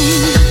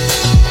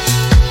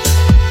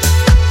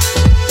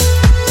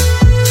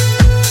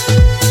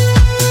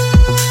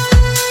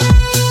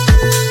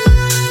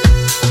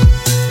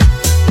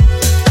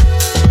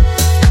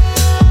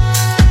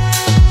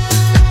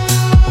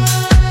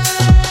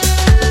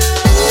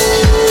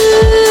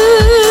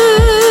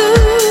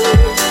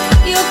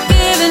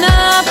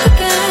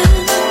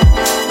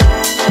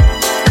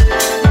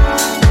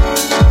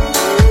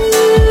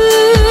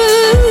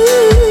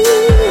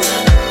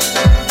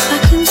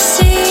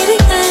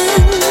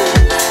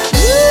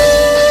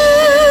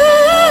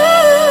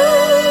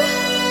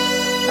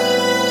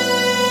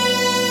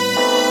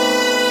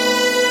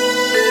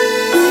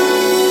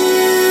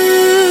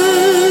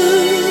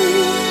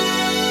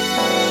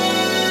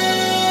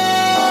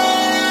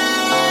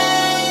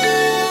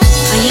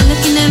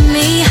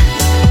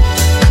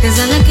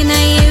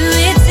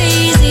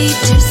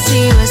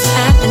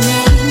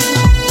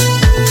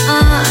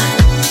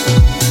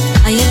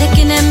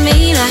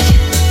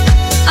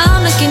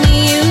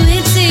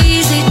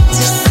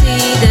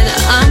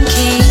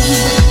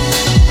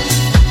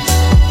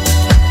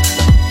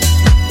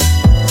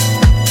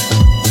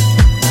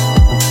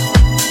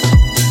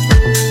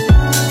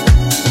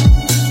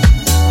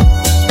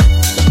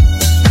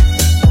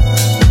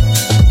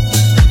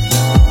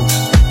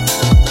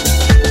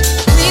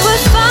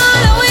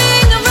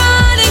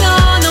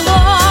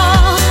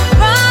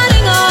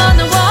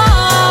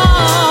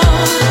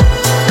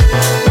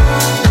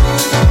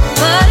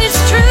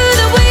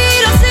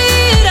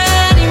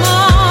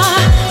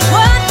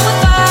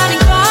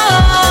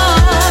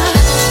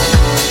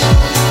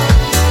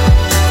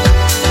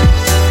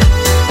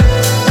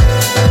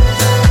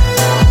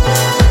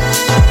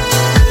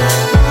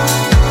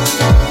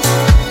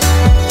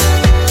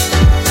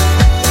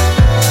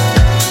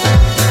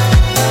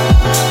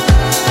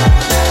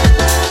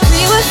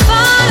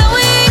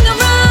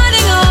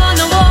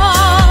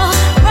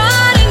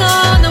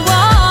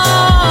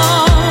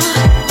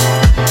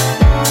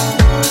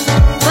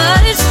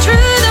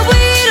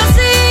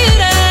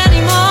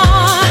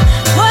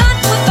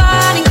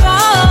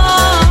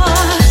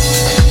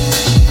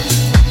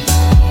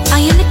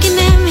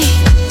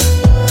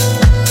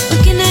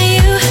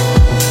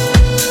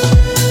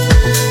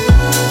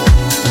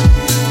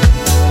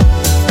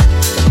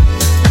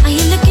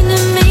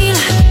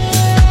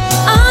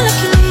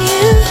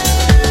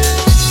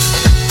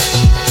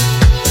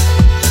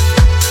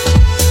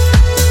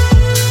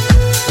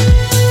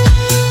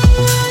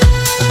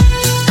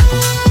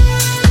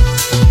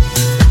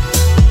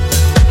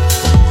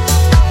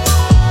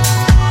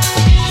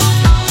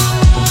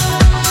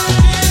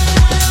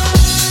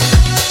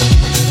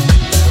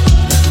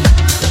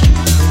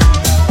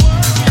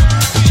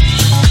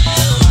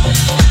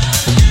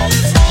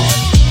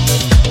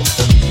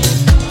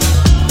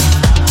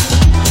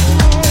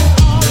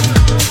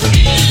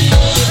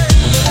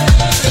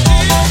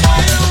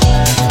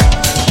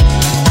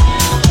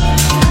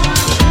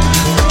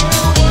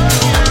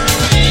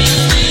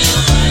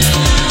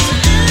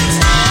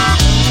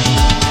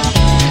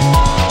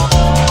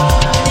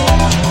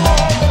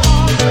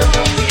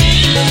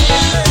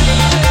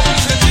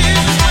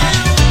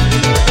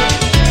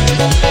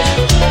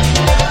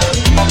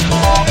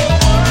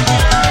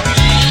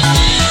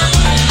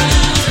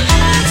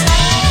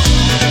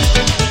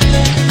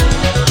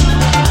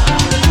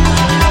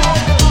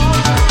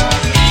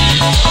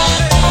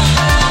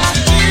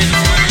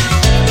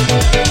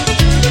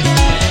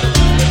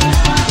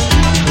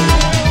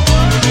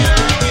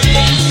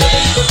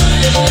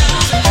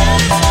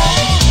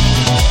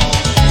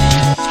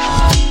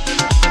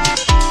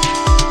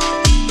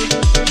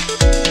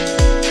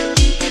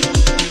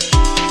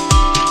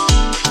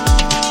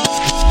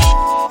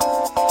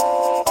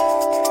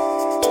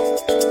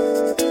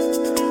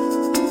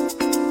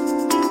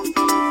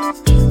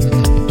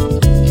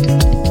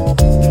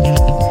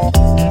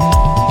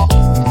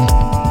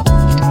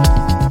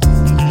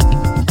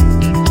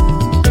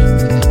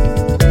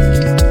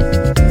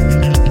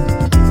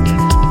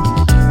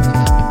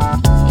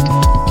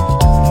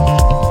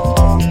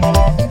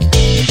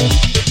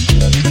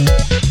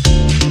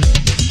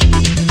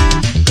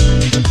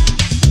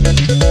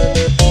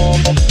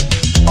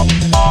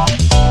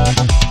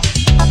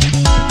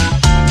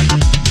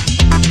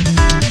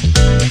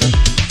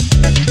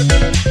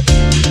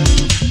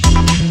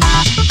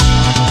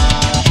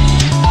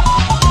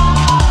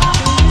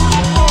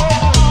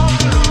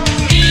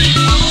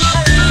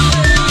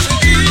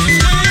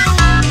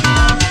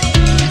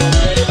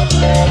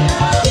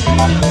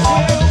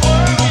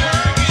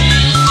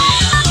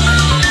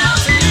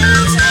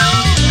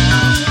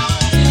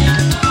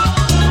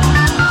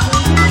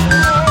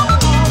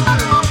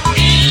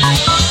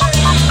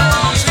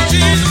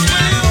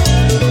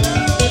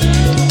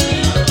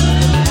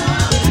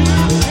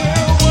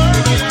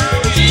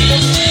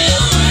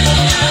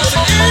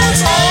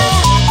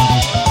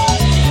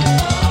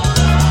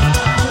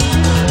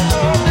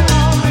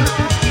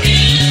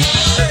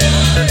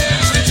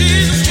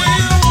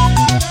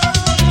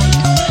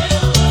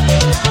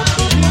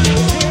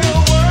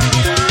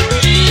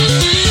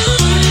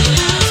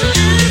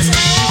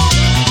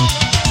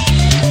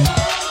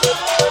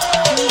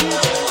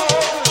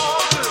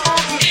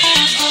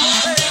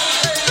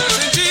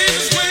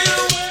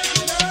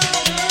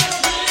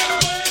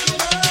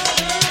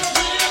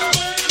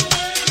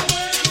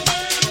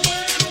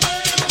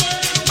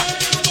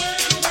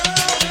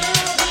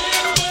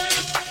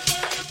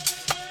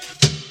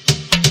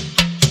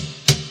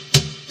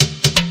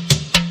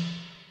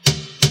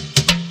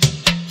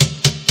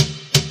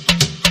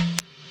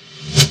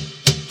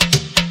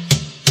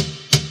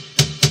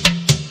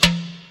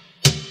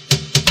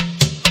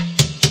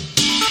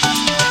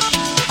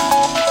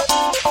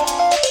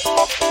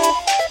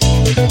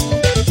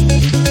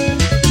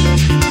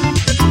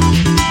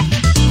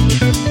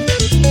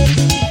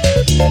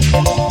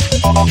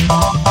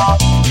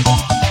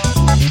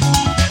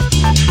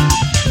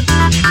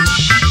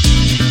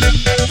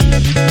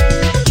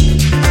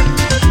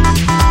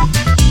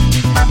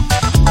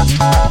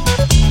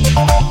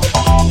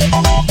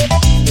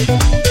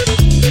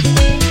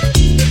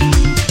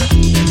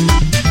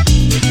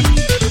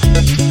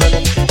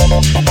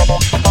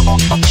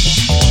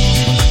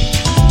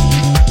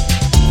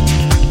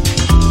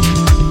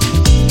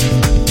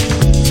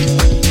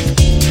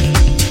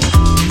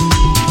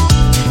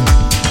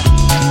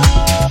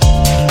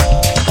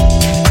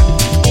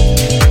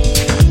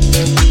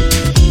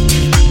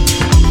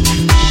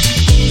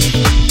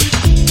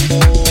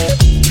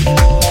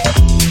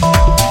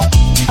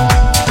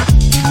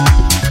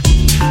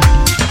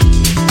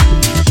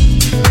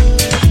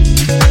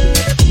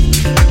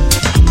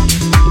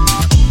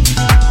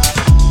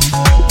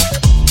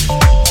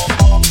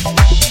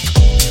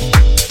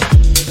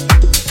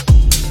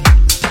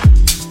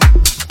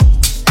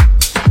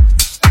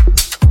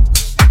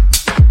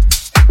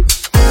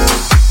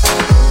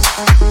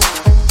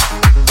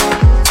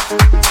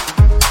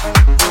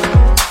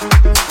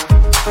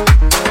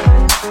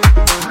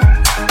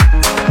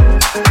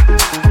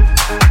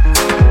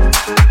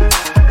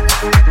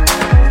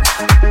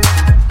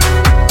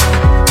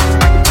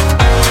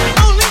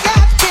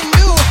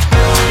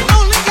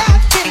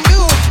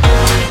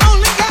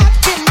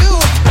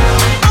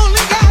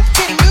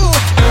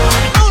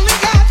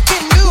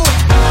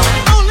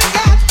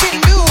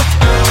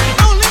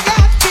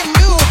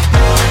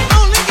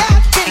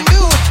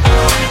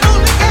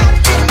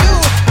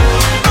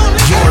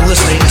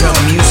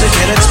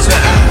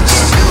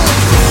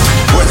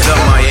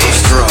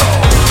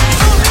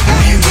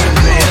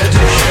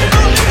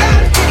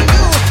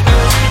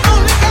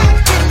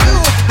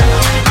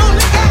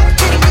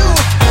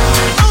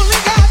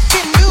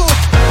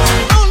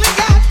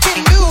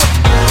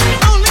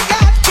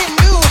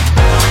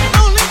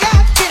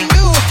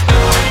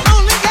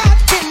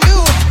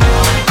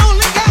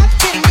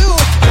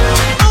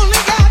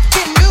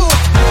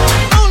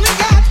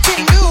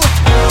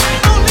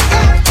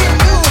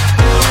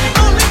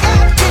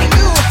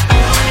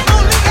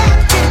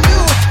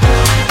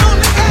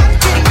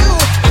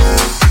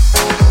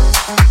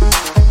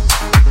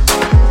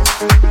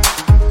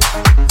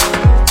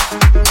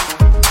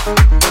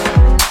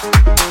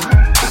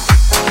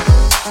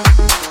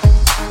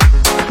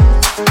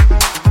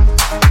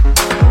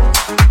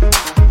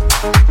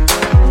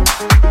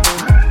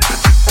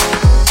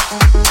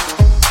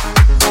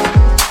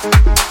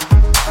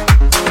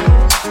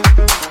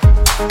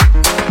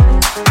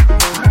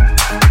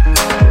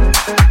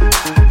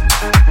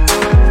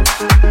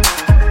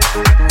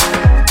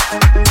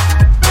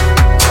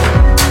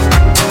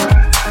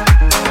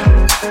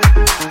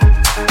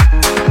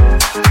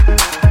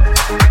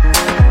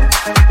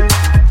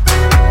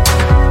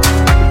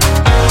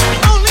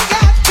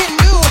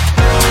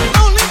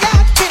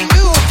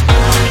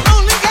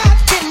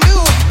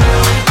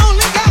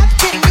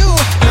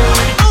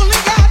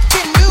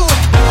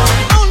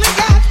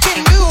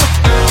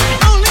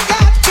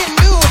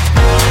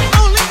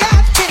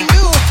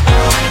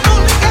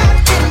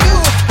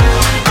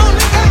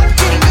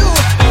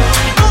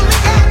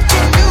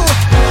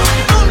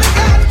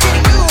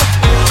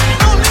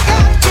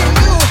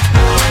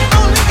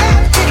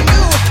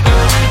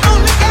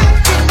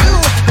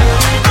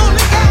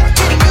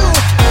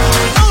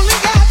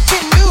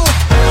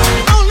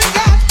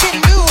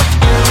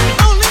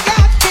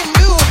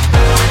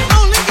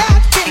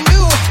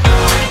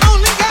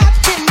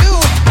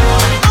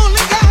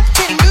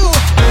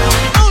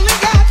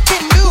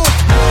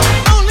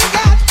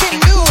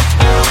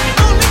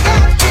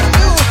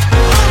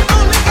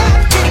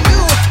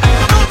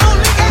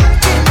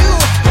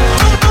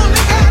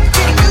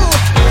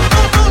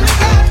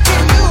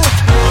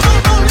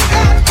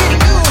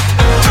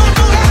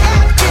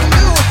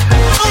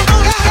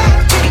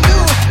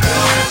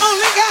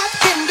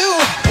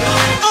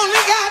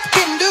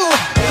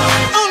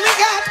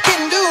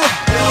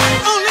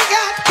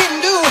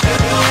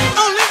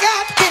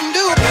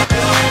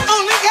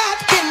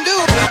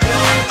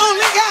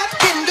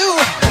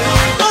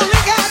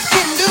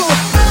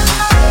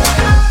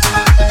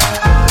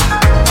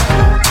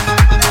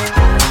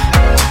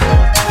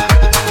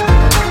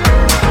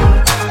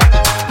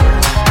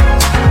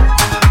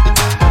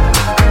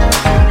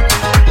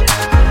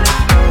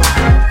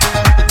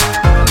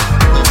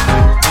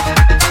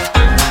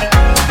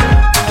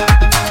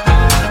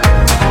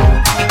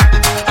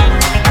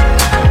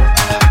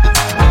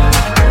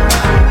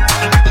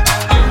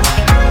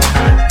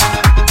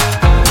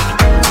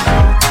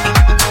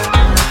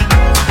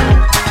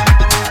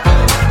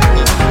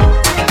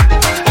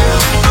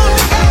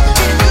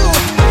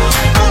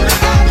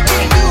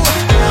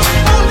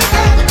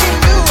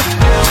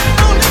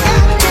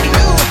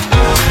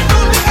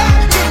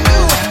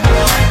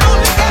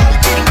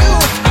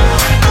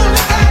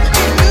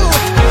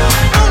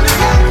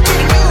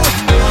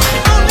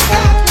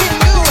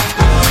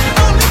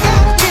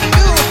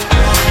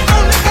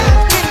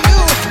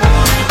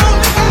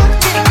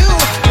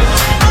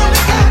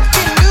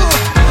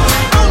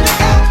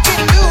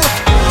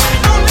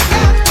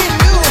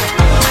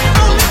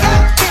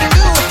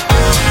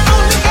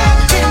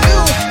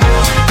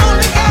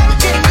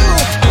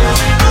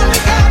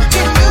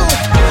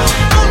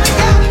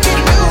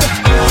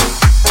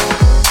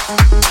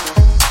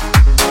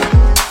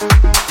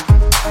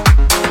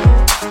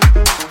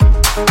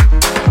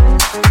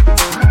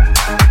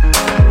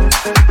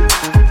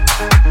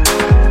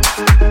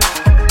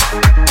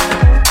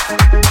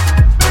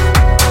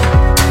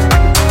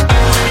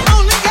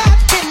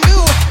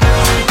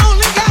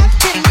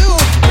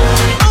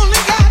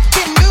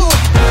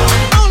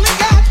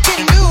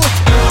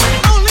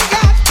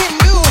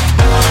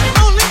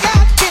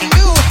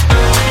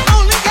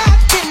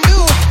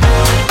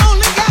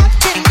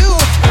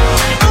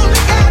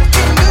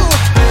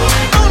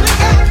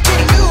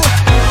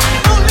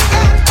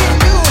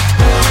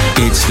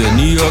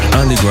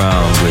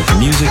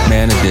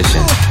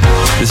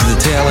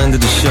 end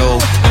of the show,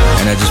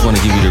 and I just want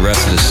to give you the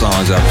rest of the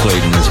songs I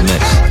played in this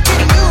mix.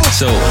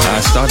 So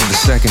I started the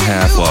second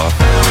half off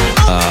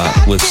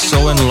with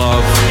So In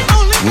Love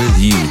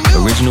With You,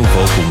 original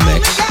vocal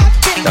mix.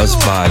 That was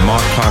by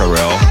Mark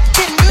Cotterell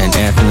and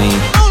Anthony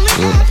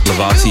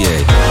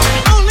Lavoisier.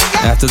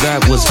 After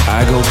that was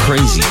I Go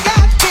Crazy,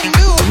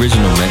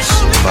 original mix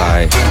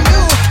by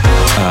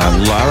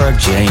Lara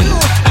Jane.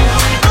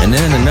 And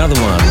then another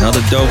one,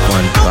 another dope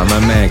one by my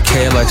man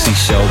KLXE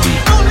Shelby.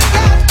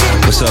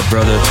 What's up,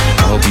 brother?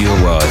 I hope you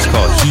are well. It's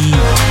called He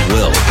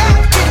Will.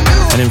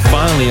 And then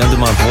finally, Under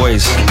My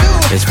Voice,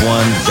 is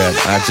one that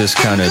I just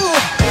kind of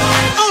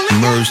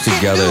merged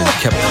together and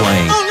kept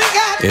playing.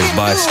 It's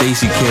by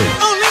Stacy Kidd.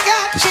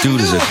 This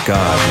dude is a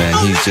god, man.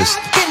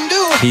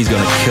 He's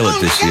gonna kill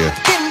it this year.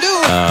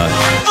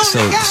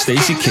 So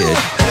Stacy Kidd,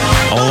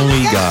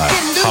 Only God,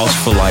 House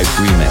for Life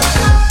remix.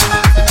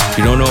 If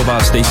you don't know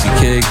about Stacy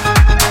Kidd,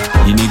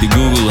 you need to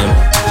Google him.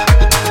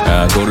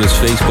 Go to his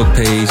Facebook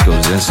page, go to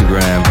his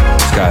Instagram.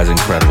 This guy's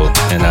incredible,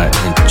 and I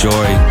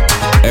enjoy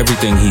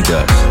everything he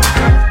does.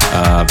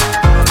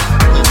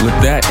 With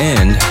that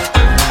end,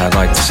 I'd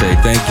like to say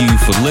thank you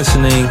for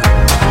listening,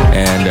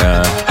 and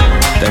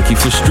thank you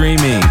for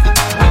streaming.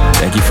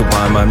 Thank you for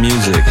buying my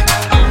music.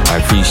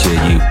 I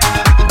appreciate you.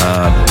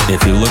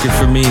 If you're looking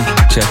for me,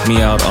 check me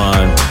out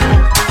on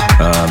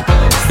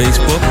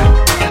Facebook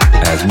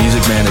as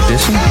Music Man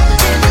Edition.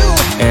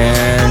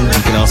 And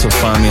you can also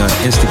find me on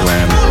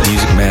Instagram,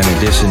 Music Man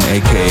Edition,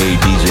 aka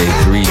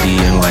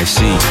DJ3DNYC.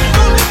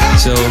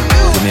 So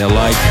give me a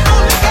like,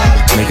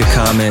 make a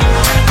comment,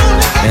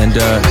 and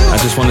I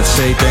just wanted to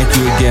say thank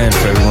you again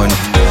for everyone.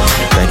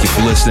 Thank you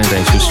for listening.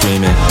 Thanks for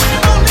streaming.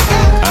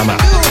 I'm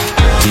out.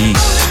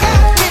 Peace.